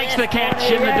Martin takes the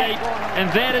catch in the deep,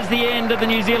 and that is the end of the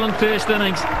New Zealand first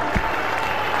innings.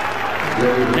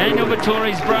 Daniel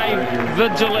Vittori's brave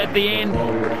vigil at the end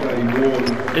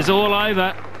is all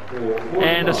over,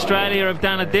 and Australia have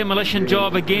done a demolition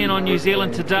job again on New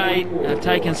Zealand today. They've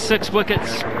taken 6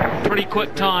 wickets, pretty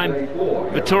quick time.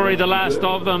 Vittori the last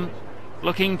of them,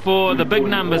 looking for the big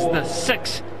numbers, the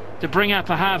 6 to bring up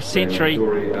a half century.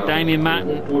 Damien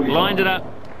Martin lined it up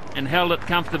and held it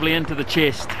comfortably into the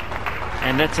chest,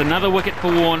 and that's another wicket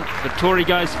for Warne. Vittori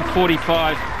goes for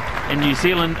 45, and New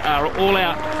Zealand are all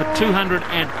out for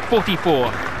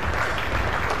 244.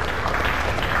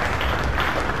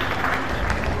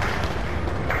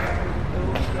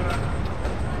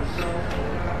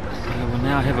 We'll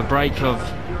now have a break of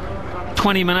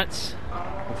 20 minutes.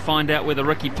 Find out whether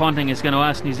Ricky Ponting is going to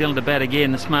ask New Zealand to bat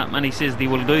again. The smart money says they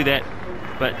will do that,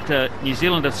 but New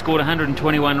Zealand have scored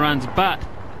 121 runs, but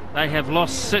they have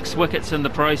lost 6 wickets in the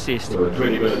process,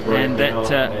 and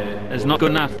that is not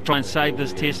good enough to try and save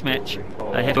this test match.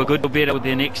 They have a good better with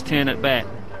their next turn at bat.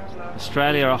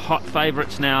 Australia are hot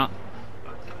favourites now.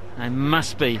 They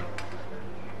must be.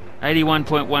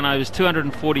 81.1 overs,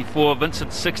 244,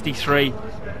 Vincent 63,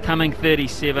 Cumming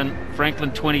 37,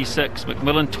 Franklin 26,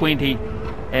 McMillan 20,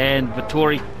 and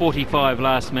Vittori 45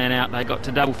 last man out. They got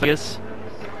to double figures.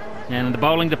 And in the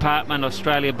bowling department,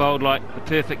 Australia bowled like the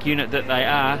perfect unit that they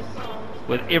are,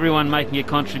 with everyone making a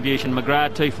contribution.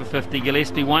 McGrath 2 for 50,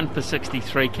 Gillespie 1 for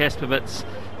 63, Kaspervitz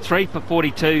 3 for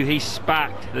 42, he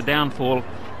sparked the downfall.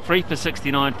 3 for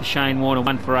 69 for Shane Warne,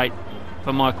 1 for 8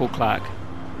 for Michael Clarke.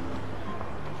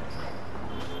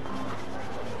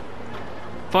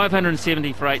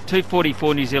 570 for 8,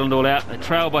 244 New Zealand all out. They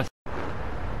trail by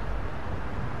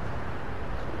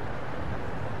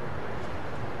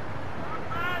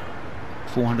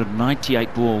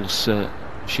 498 balls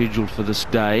scheduled for this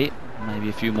day. Maybe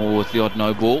a few more with the odd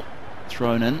no ball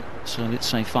thrown in. So let's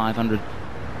say 500.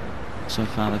 So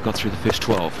far they've got through the first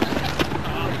 12.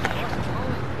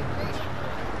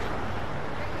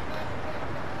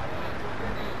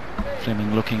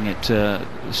 Fleming looking at the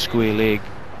square leg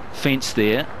fence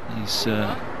there. He's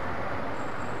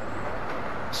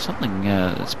something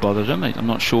that's bothered him. I'm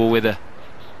not sure whether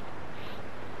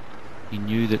he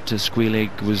knew that square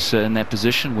leg was in that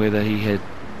position, whether he had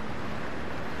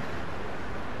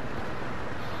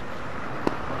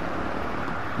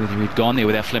gone there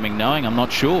without Fleming knowing. I'm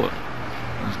not sure.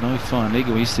 There's no fine leg.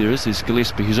 Yes, there is. There's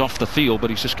Gillespie, who's off the field, but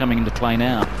he's just coming into play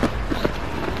now.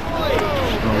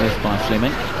 Well left by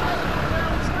Fleming.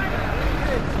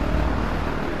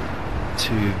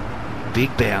 2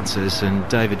 big bouncers, and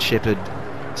David Shepherd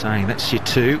saying that's your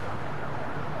 2.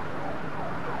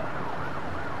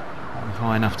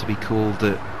 high enough to be called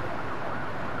 2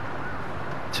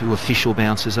 official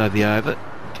bounces over the over.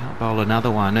 Can't bowl another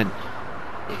one. And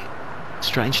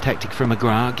strange tactic from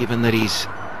McGrath, given that he's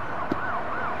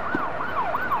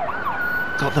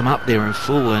got them up there in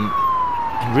full and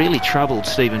really troubled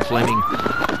Stephen Fleming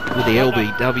with the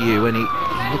LBW, and he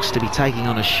looks to be taking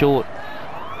on a short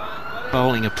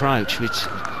bowling approach, which is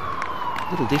a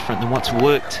little different than what's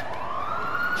worked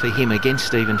for him against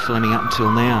Stephen Fleming up until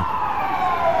now.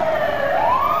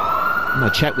 In my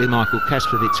chat with Michael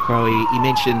Kaspovitz, Crowe, he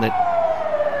mentioned that,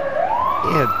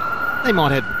 yeah, they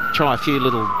might try a few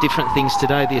little different things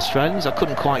today, the Australians. I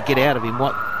couldn't quite get out of him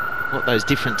what those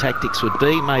different tactics would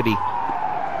be. Maybe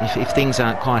if things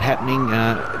aren't quite happening,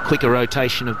 quicker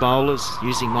rotation of bowlers,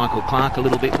 using Michael Clark a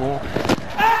little bit more.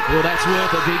 Well, that's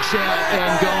worth a big shout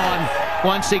and gone.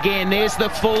 Once again, there's the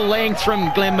full length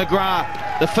from Glenn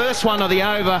McGrath. The first one of the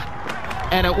over,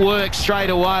 and it works straight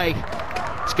away.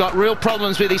 He's got real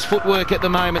problems with his footwork at the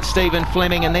moment, Stephen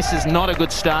Fleming, and this is not a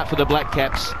good start for the Black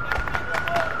Caps.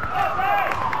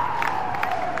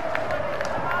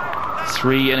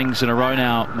 3 innings in a row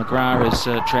now. McGrath has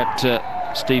trapped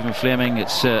Stephen Fleming.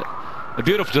 It's a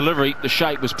beautiful delivery. The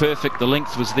shape was perfect. The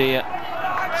length was there.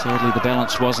 Sadly, the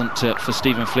balance wasn't for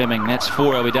Stephen Fleming. That's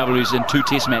 4 LBWs in 2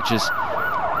 test matches.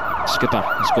 Skipper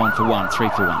has gone for 1, 3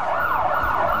 for 1.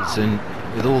 And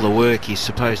with all the work he's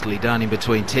supposedly done in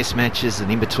between test matches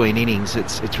and in between innings,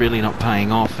 it's really not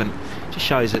paying off, and just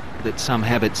shows that some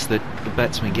habits that the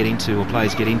batsmen get into or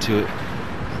players get into,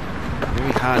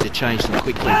 very hard to change them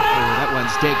quickly. Oh, that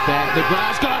one's dead back.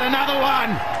 McGrath's got another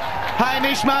one.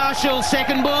 Hamish Marshall,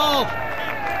 second ball.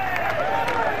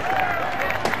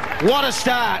 What a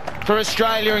start for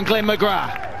Australia and Glenn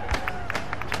McGrath.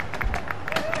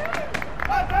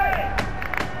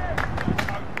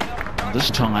 This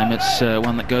time it's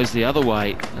one that goes the other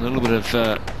way. A little bit of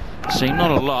seam, not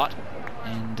a lot,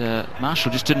 and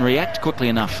Marshall just didn't react quickly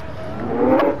enough.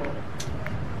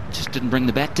 Just didn't bring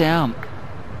the bat down,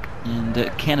 and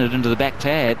cannoned into the back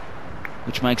pad,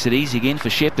 which makes it easy again for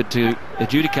Shepherd to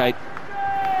adjudicate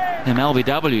him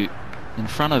LBW in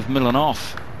front of middle and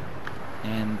off,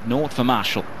 and naught for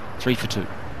Marshall. 3 for 2.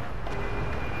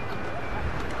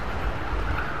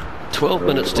 12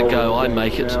 minutes to go. I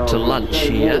make it to lunch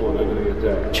here.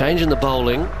 Change in the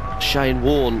bowling. Shane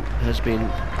Warne has been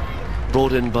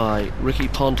brought in by Ricky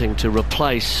Ponting to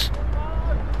replace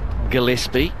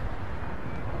Gillespie.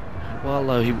 While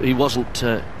though he wasn't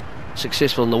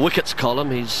successful in the wickets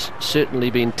column, he's certainly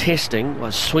been testing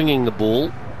by swinging the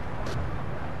ball.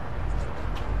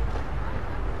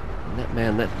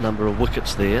 And that number of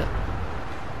wickets there,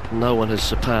 no one has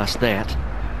surpassed that.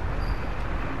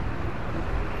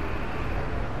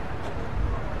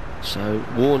 So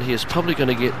Warne here is probably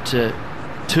going to get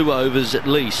 2 overs at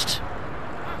least.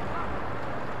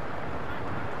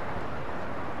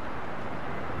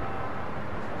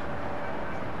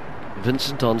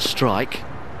 Vincent on strike.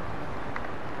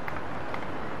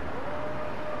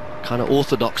 Kind of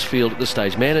orthodox field at this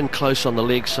stage. Man in close on the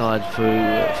leg side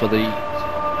for the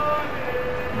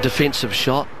defensive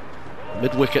shot.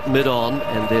 Mid-wicket, mid-on,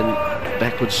 and then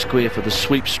backwards square for the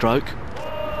sweep stroke.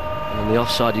 And on the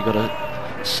offside you've got to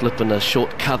slip in a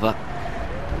short cover.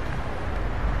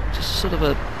 Just sort of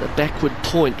a backward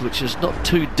point, which is not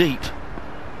too deep.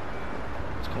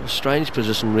 It's quite a strange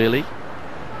position, really.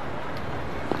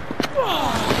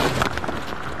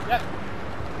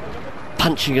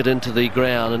 Punching it into the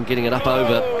ground and getting it up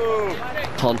over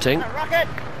Ponting.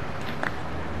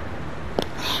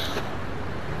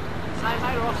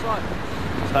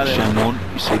 Shane Warne,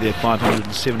 you see there,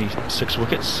 576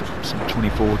 wickets, some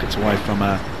 24 wickets away from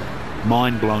a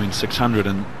mind-blowing 600,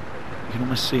 and you can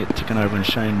almost see it ticking over in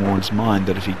Shane Warne's mind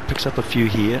that if he picks up a few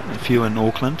here, a few in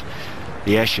Auckland,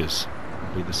 the Ashes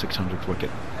will be the 600th wicket.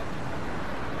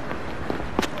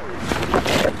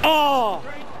 Oh!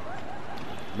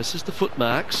 Misses the foot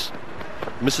marks.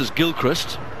 Mrs.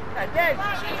 Gilchrist.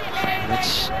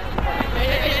 That's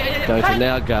going to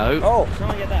now go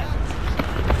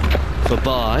for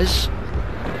buys.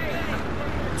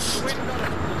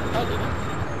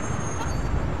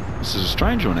 This is a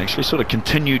strange one, actually. Sort of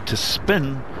continued to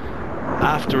spin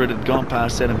after it had gone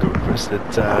past Adam Gilchrist.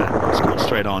 It's gone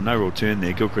straight on, no real turn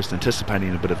there. Gilchrist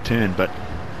anticipating a bit of turn, but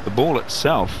the ball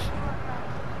itself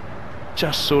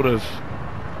just sort of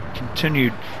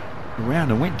continued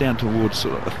around and went down towards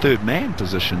sort of a third man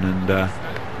position, and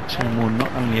Shane Warne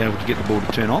not only able to get the ball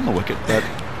to turn on the wicket, but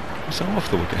also off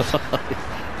the wicket.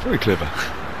 Very clever.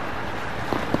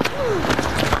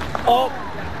 Oh!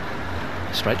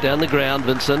 Straight down the ground,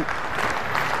 Vincent.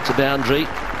 It's a boundary.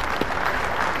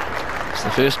 It's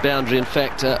the first boundary, in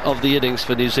fact, of the innings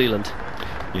for New Zealand.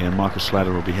 Yeah, Michael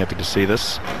Slater will be happy to see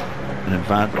this. An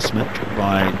advancement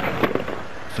by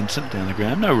Vincent down the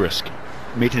ground. No risk.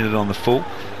 Meeting it on the full.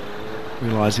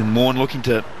 Realising Warne looking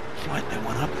to float that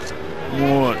one up.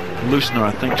 More loosener,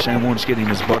 I think. Shane Warne's getting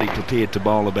his body prepared to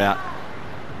bowl about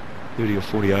 30 or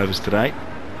 40 overs today.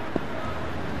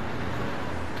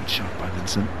 Good shot by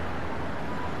Vincent.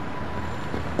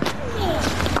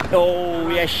 Oh,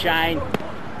 yes, Shane.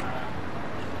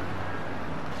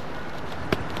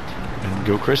 And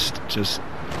Gilchrist just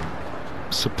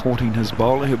supporting his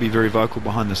bowler. He'll be very vocal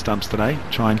behind the stumps today,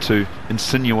 trying to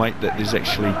insinuate that there's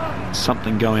actually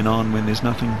something going on when there's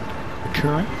nothing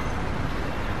occurring.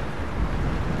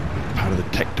 Part of the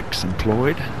tactics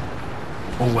employed.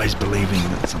 Always believing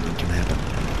that something can happen.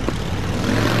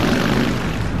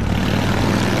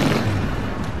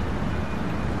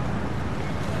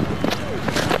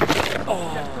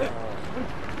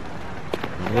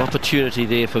 An opportunity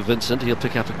there for Vincent. He'll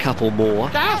pick up a couple more.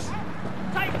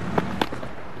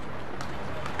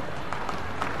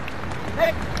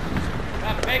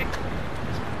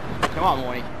 Come on,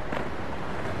 Warnie.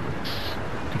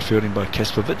 Good fielding by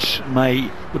Kaspovic.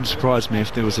 Wouldn't surprise me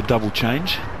if there was a double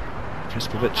change.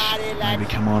 Kaspovic maybe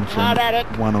come on from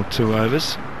 1 or 2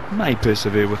 overs. May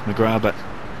persevere with McGrath, but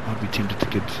I'd be tempted to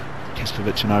give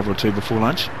Kaspovic an over or 2 before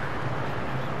lunch.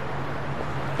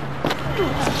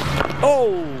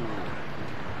 Oh!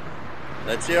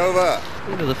 That's the over.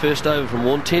 Into the first over from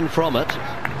Warne, 10 from it,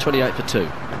 28 for 2.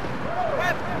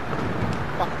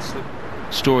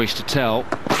 Stories to tell.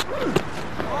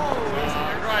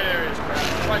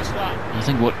 I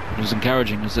think what was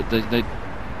encouraging is that they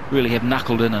really have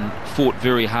knuckled in and fought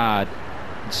very hard.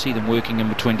 You see them working in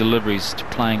between deliveries, to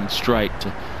playing straight,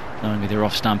 to knowing where their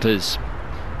off stump is.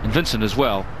 And Vincent as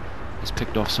well has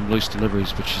picked off some loose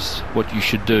deliveries, which is what you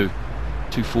should do.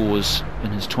 2 fours in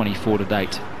his 24 to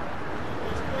date.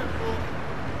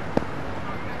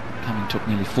 Cumming took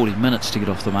nearly 40 minutes to get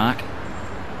off the mark.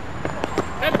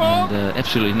 And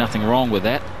absolutely nothing wrong with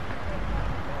that.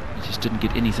 He just didn't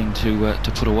get anything to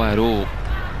put away at all.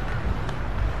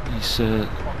 He's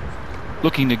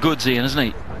looking the goods, Ian, isn't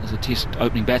he, as a test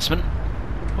opening batsman?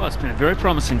 Well, it's been a very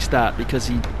promising start because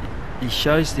he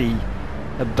shows the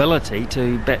ability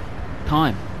to bat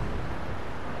time.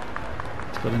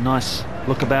 He's got a nice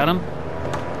look about him.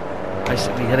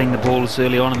 Basically hitting the balls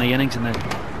early on in the innings in the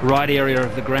right area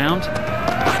of the ground. Bowled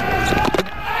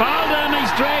him,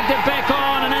 he's dragged it back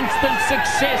on, an instant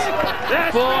success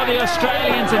for the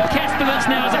Australians, and Kaspovic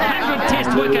now has 100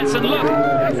 test wickets, and look, he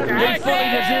fully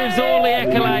deserves all the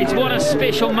accolades. What a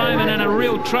special moment in a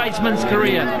real tradesman's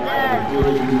career.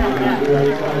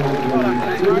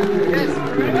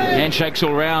 Handshakes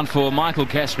all round for Michael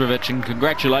Kaspovic, and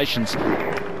congratulations.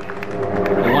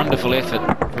 A wonderful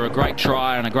effort for a great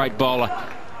try and a great bowler.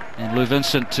 And Lou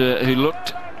Vincent, who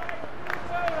looked,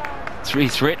 he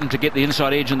threatened to get the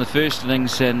inside edge in the first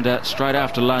innings, and straight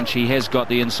after lunch he has got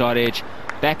the inside edge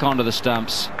back onto the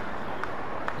stumps.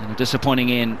 And a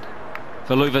disappointing end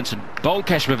for Lou Vincent. Bowled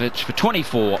Kaspovic for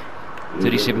 24,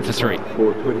 37 for 3.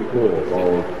 For 24,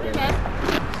 bowled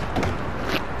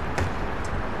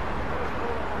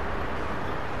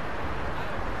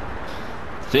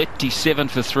 37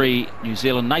 for 3, New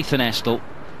Zealand. Nathan Astle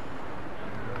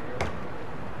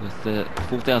with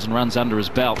 4,000 runs under his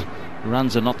belt.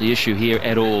 Runs are not the issue here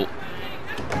at all.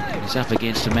 He's up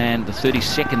against a man, the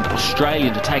 32nd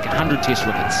Australian to take 100 test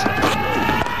wickets.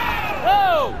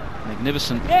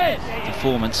 Magnificent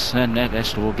performance, and that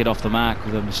Astle will get off the mark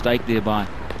with a mistake there by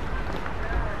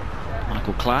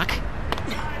Michael Clark.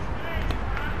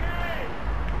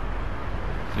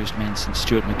 First man since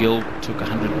Stuart McGill took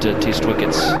 100 test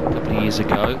wickets a couple of years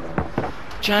ago.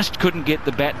 Just couldn't get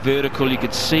the bat vertical. You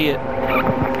could see it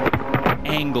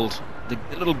angled. The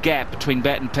little gap between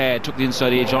bat and pad took the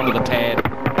inside edge onto the pad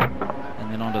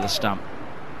and then onto the stump.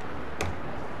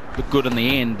 Looked good in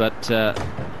the end, but the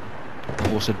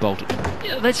horse had bolted.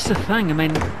 Yeah, that's the thing. I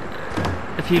mean,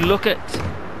 if you look at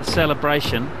the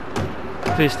celebration,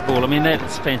 first of all, I mean,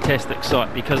 that's a fantastic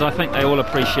sight, because I think they all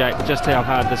appreciate just how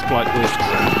hard this bloke works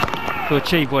to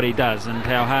achieve what he does, and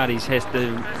how hard he has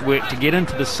to work to get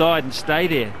into the side and stay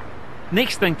there.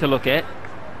 Next thing to look at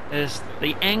is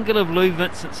the angle of Lou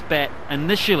Vincent's bat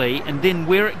initially, and then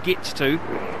where it gets to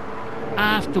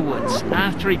afterwards,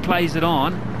 after he plays it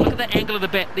on. Look at the angle of the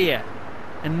bat there,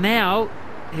 and now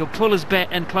he'll pull his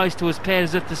bat in close to his pad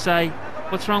as if to say,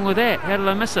 what's wrong with that? How did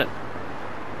I miss it?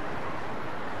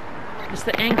 It's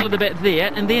the angle of the bat there,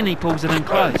 and then he pulls it in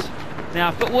close. Now,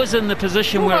 if it was in the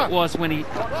position where it was when he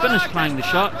finished playing the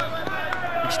shot,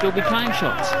 he'd still be playing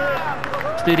shots.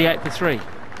 It's 38 for 3.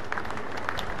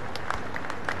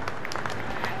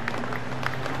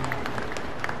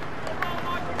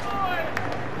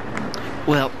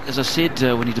 Well, as I said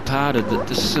when he departed, that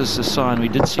this is a sign we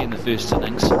did see in the first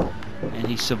innings, and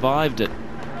he survived it,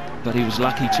 but he was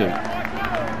lucky to.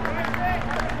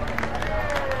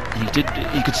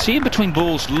 You could see him between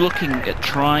balls looking at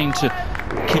trying to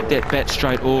keep that bat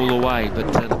straight all the way,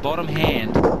 but the bottom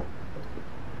hand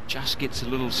just gets a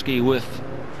little ski whiff,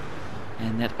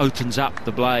 and that opens up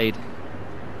the blade.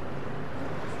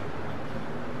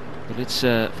 But let's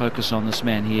focus on this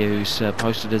man here who's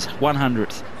posted his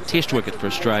 100th Test wicket for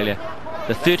Australia,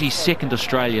 the 32nd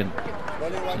Australian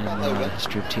in the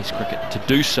history of Test cricket to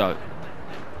do so.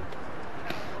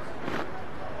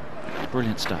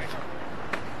 Brilliant stuff.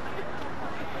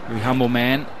 Very humble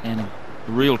man and a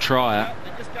real trier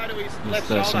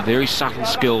with some very subtle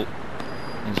skill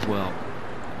as well.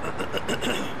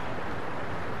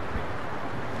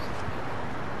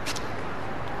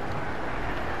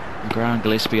 Graham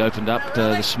Gillespie opened up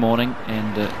this morning,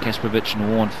 and Kasparovich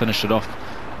and Warne finished it off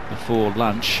before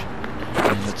lunch,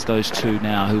 and it's those two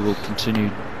now who will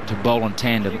continue to bowl in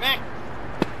tandem.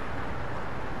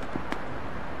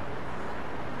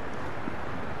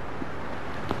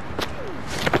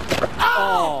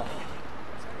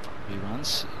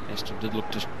 Runs. Astor did look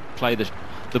to play the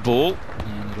ball,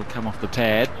 and it'll come off the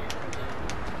pad.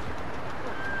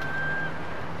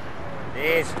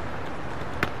 Yes.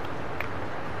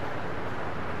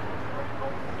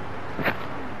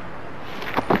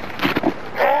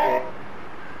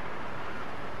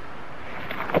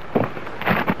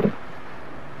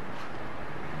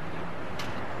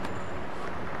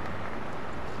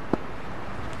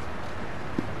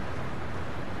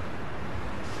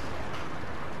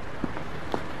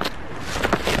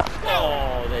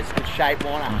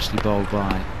 Nicely bowled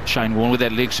by Shane Warne with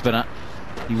that leg spinner.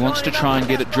 He wants to try and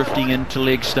get it drifting into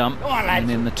leg stump, and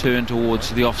then the turn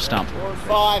towards the off stump.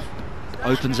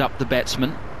 Opens up the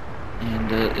batsman, and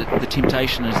the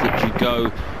temptation is that you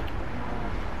go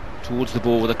towards the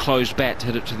ball with a closed bat to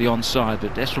hit it to the onside,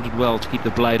 but Astor did well to keep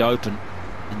the blade open,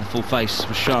 and the full face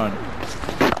was shown.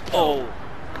 On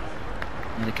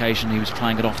that occasion he was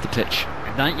playing it off the pitch.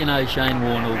 Don't you know Shane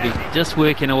Warne will be just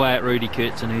working away at Rudy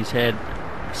Kurtzen, who's had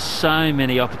so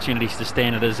many opportunities to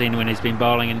stand at his end when he's been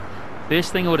bowling. And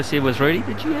first thing I would have said was, Rudy,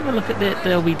 did you ever look at that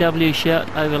LBW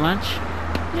shout over lunch?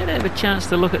 You had to have a chance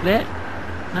to look at that?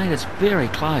 Mate, it's very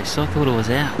close. I thought it was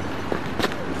out.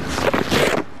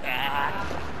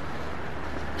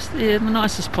 It's in the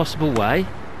nicest possible way.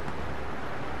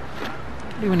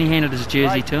 When he handed his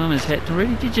jersey to him, his hat to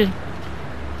Rudy, did you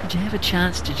have a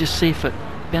chance to just see if it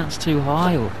bounced too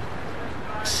high, or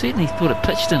certainly thought it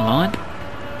pitched in line?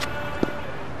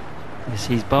 Yes,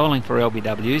 he's bowling for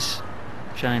LBWs,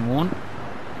 Shane Warne.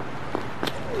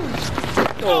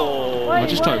 I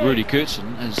just hope Rudy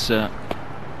Kurtzen is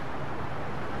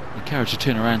encouraged to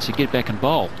turn around and say, get back and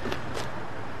bowl,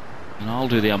 and I'll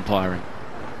do the umpiring.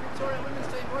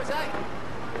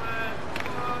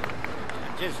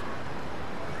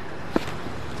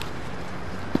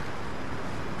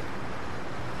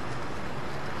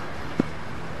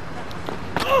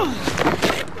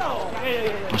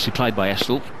 Nicely played by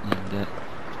Astle, and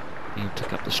he'll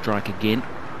pick up the strike again.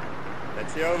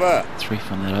 That's the over. 3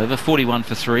 from that over. 41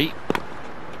 for 3.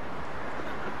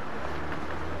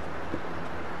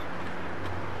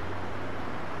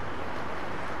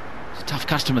 He's a tough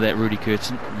customer, that Rudy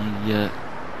Kurtzen.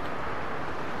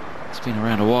 He's been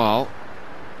around a while,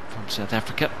 from South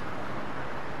Africa.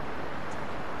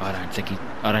 I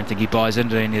don't think he buys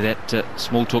into any of that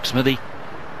small talk, Smithy.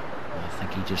 I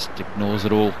think he just ignores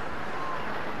it all.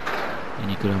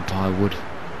 Any good umpire would.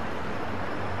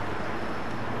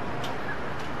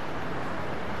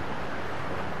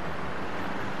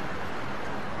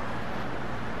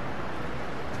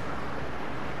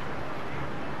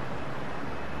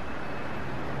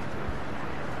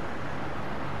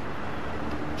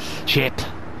 Chep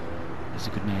is a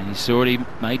good man. He's already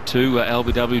made 2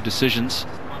 LBW decisions.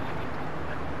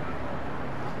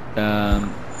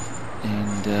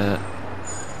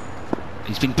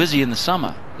 He's been busy in the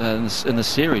summer, in the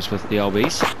series with the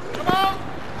LBs.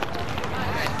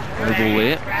 No ball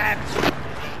there.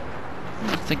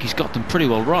 I think he's got them pretty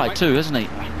well right too, hasn't he?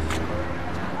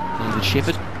 David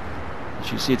Shepherd.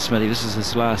 As you said, Smithy, this is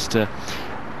his last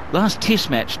Test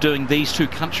match doing these 2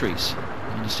 countries.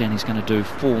 I understand he's going to do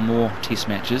 4 more Test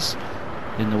matches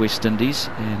in the West Indies,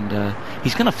 and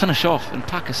he's going to finish off in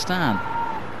Pakistan.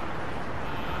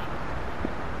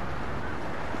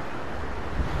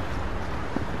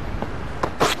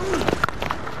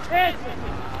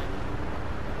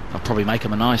 I'll probably make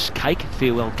him a nice cake,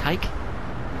 farewell cake,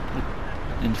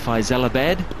 in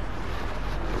Faisalabad.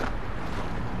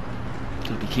 Got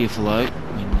to be careful though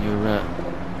when you're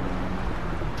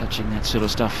touching that sort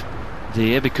of stuff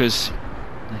there, because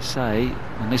they say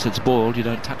unless it's boiled you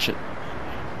don't touch it.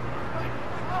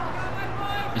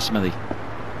 Smithy.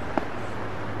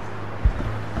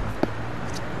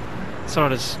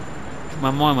 Sorry, my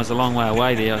mind was a long way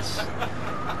away there. I was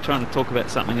trying to talk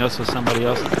about something else with somebody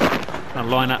else, trying to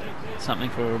line up something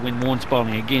for when Warren's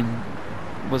bowling again.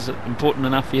 Was it important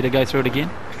enough for you to go through it again?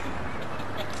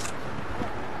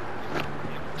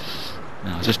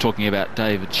 No, I was just talking about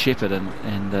David Shepherd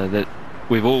and that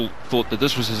we've all thought that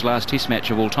this was his last Test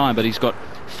match of all time, but he's got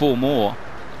 4 more,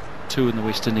 2 in the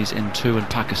West Indies and 2 in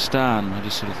Pakistan. I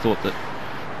just sort of thought that,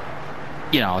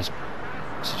 you know, I was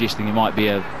suggesting there might be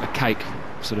a cake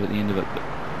sort of at the end of it. But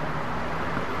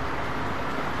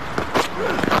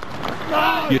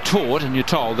you're taught and you're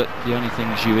told that the only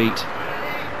things you eat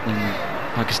in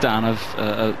Pakistan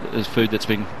is food that's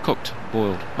been cooked,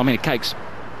 boiled. I mean, a cake's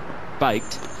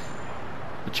baked,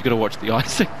 but you've got to watch the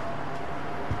icing.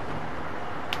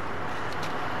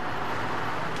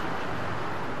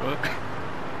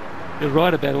 You're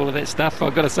right about all of that stuff,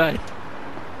 I've got to say.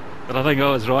 But I think I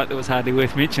was right, that was hardly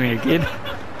worth mentioning again.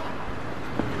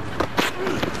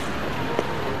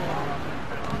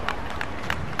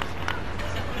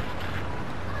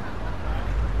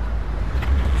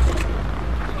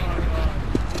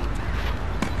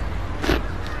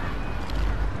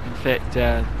 In fact,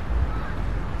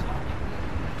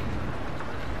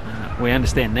 we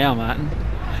understand now, Martin,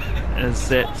 is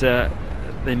that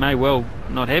they may well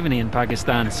not have any in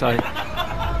Pakistan, so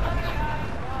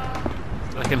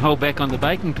they can hold back on the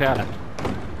baking powder,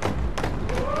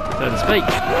 so to speak.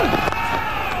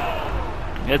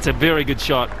 That's a very good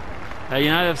shot. You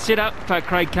know, they've set up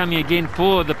Craig Cummie again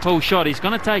for the pull shot. He's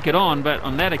going to take it on, but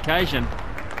on that occasion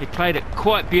he played it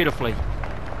quite beautifully.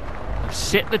 They've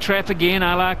set the trap again,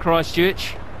 a la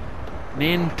Christchurch.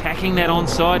 Men packing that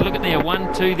onside. Look at there,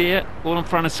 1-2 there, all in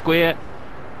front of square.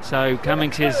 So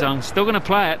Cummings says, I'm still going to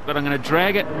play it, but I'm going to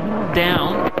drag it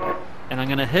down and I'm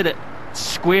going to hit it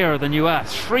squarer than you are.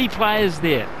 3 players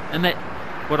there, and that,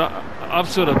 what I've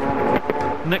sort of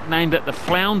nicknamed it the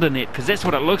flounder net, because that's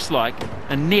what it looks like,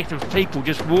 a net of people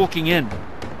just walking in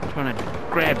trying to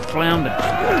grab flounder.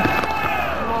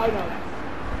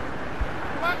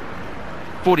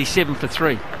 47 for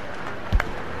 3.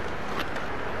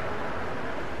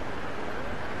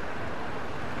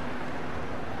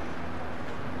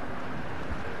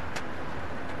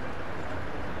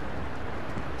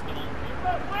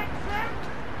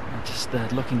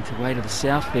 Looking to way to the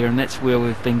south there, and that's where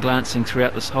we've been glancing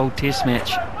throughout this whole Test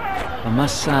match. I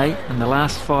must say, in the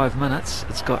last 5 minutes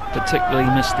it's got particularly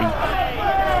misty,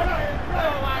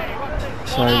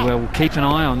 so we'll keep an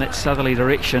eye on that southerly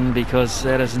direction, because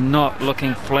that is not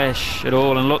looking flash at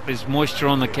all. And look, there's moisture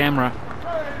on the camera,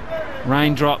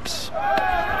 raindrops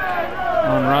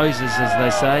on roses, as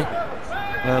they say.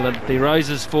 Well, it'd be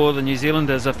roses for the New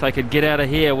Zealanders if they could get out of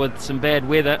here with some bad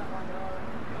weather.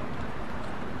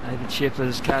 David Shepherd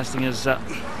is casting his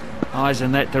eyes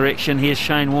in that direction. Here's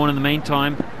Shane Warne in the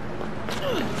meantime.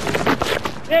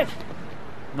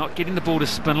 Not getting the ball to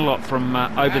spin a lot from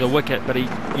over the wicket, but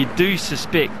you do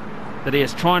suspect that he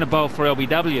is trying to bowl for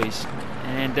LBWs.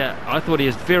 And I thought he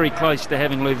was very close to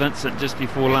having Lou Vincent just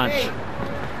before lunch.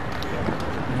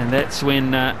 And that's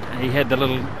when he had the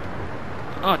little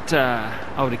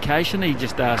altercation. He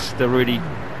just asked Rudy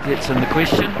Getson the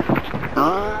question.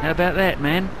 How about that,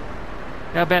 man?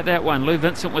 How about that one? Lou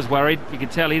Vincent was worried. You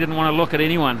could tell he didn't want to look at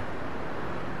anyone.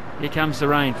 Here comes the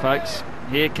rain, folks.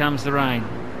 Here comes the rain.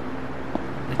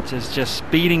 It is just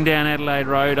speeding down Adelaide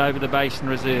Road over the Basin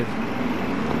Reserve.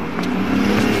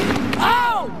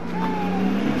 Oh!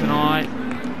 Keep an eye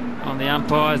on the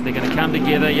umpires. They're going to come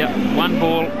together. Yep, 1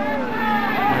 ball.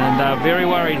 And they're very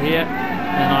worried here.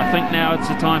 And I think now it's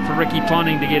the time for Ricky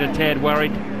Ponting to get a tad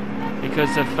worried,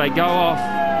 because if they go off,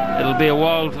 it'll be a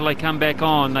while till they come back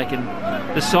on. They can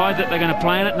decide that they're going to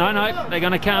plan it. No, they're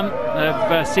going to come.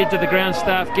 They've said to the ground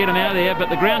staff, get them out there, but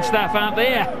the ground staff aren't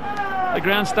there. The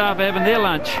ground staff are having their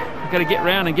lunch. We've got to get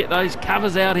round and get those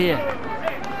covers out here.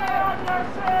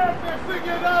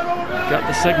 Got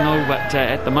the signal, but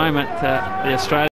at the moment the Australians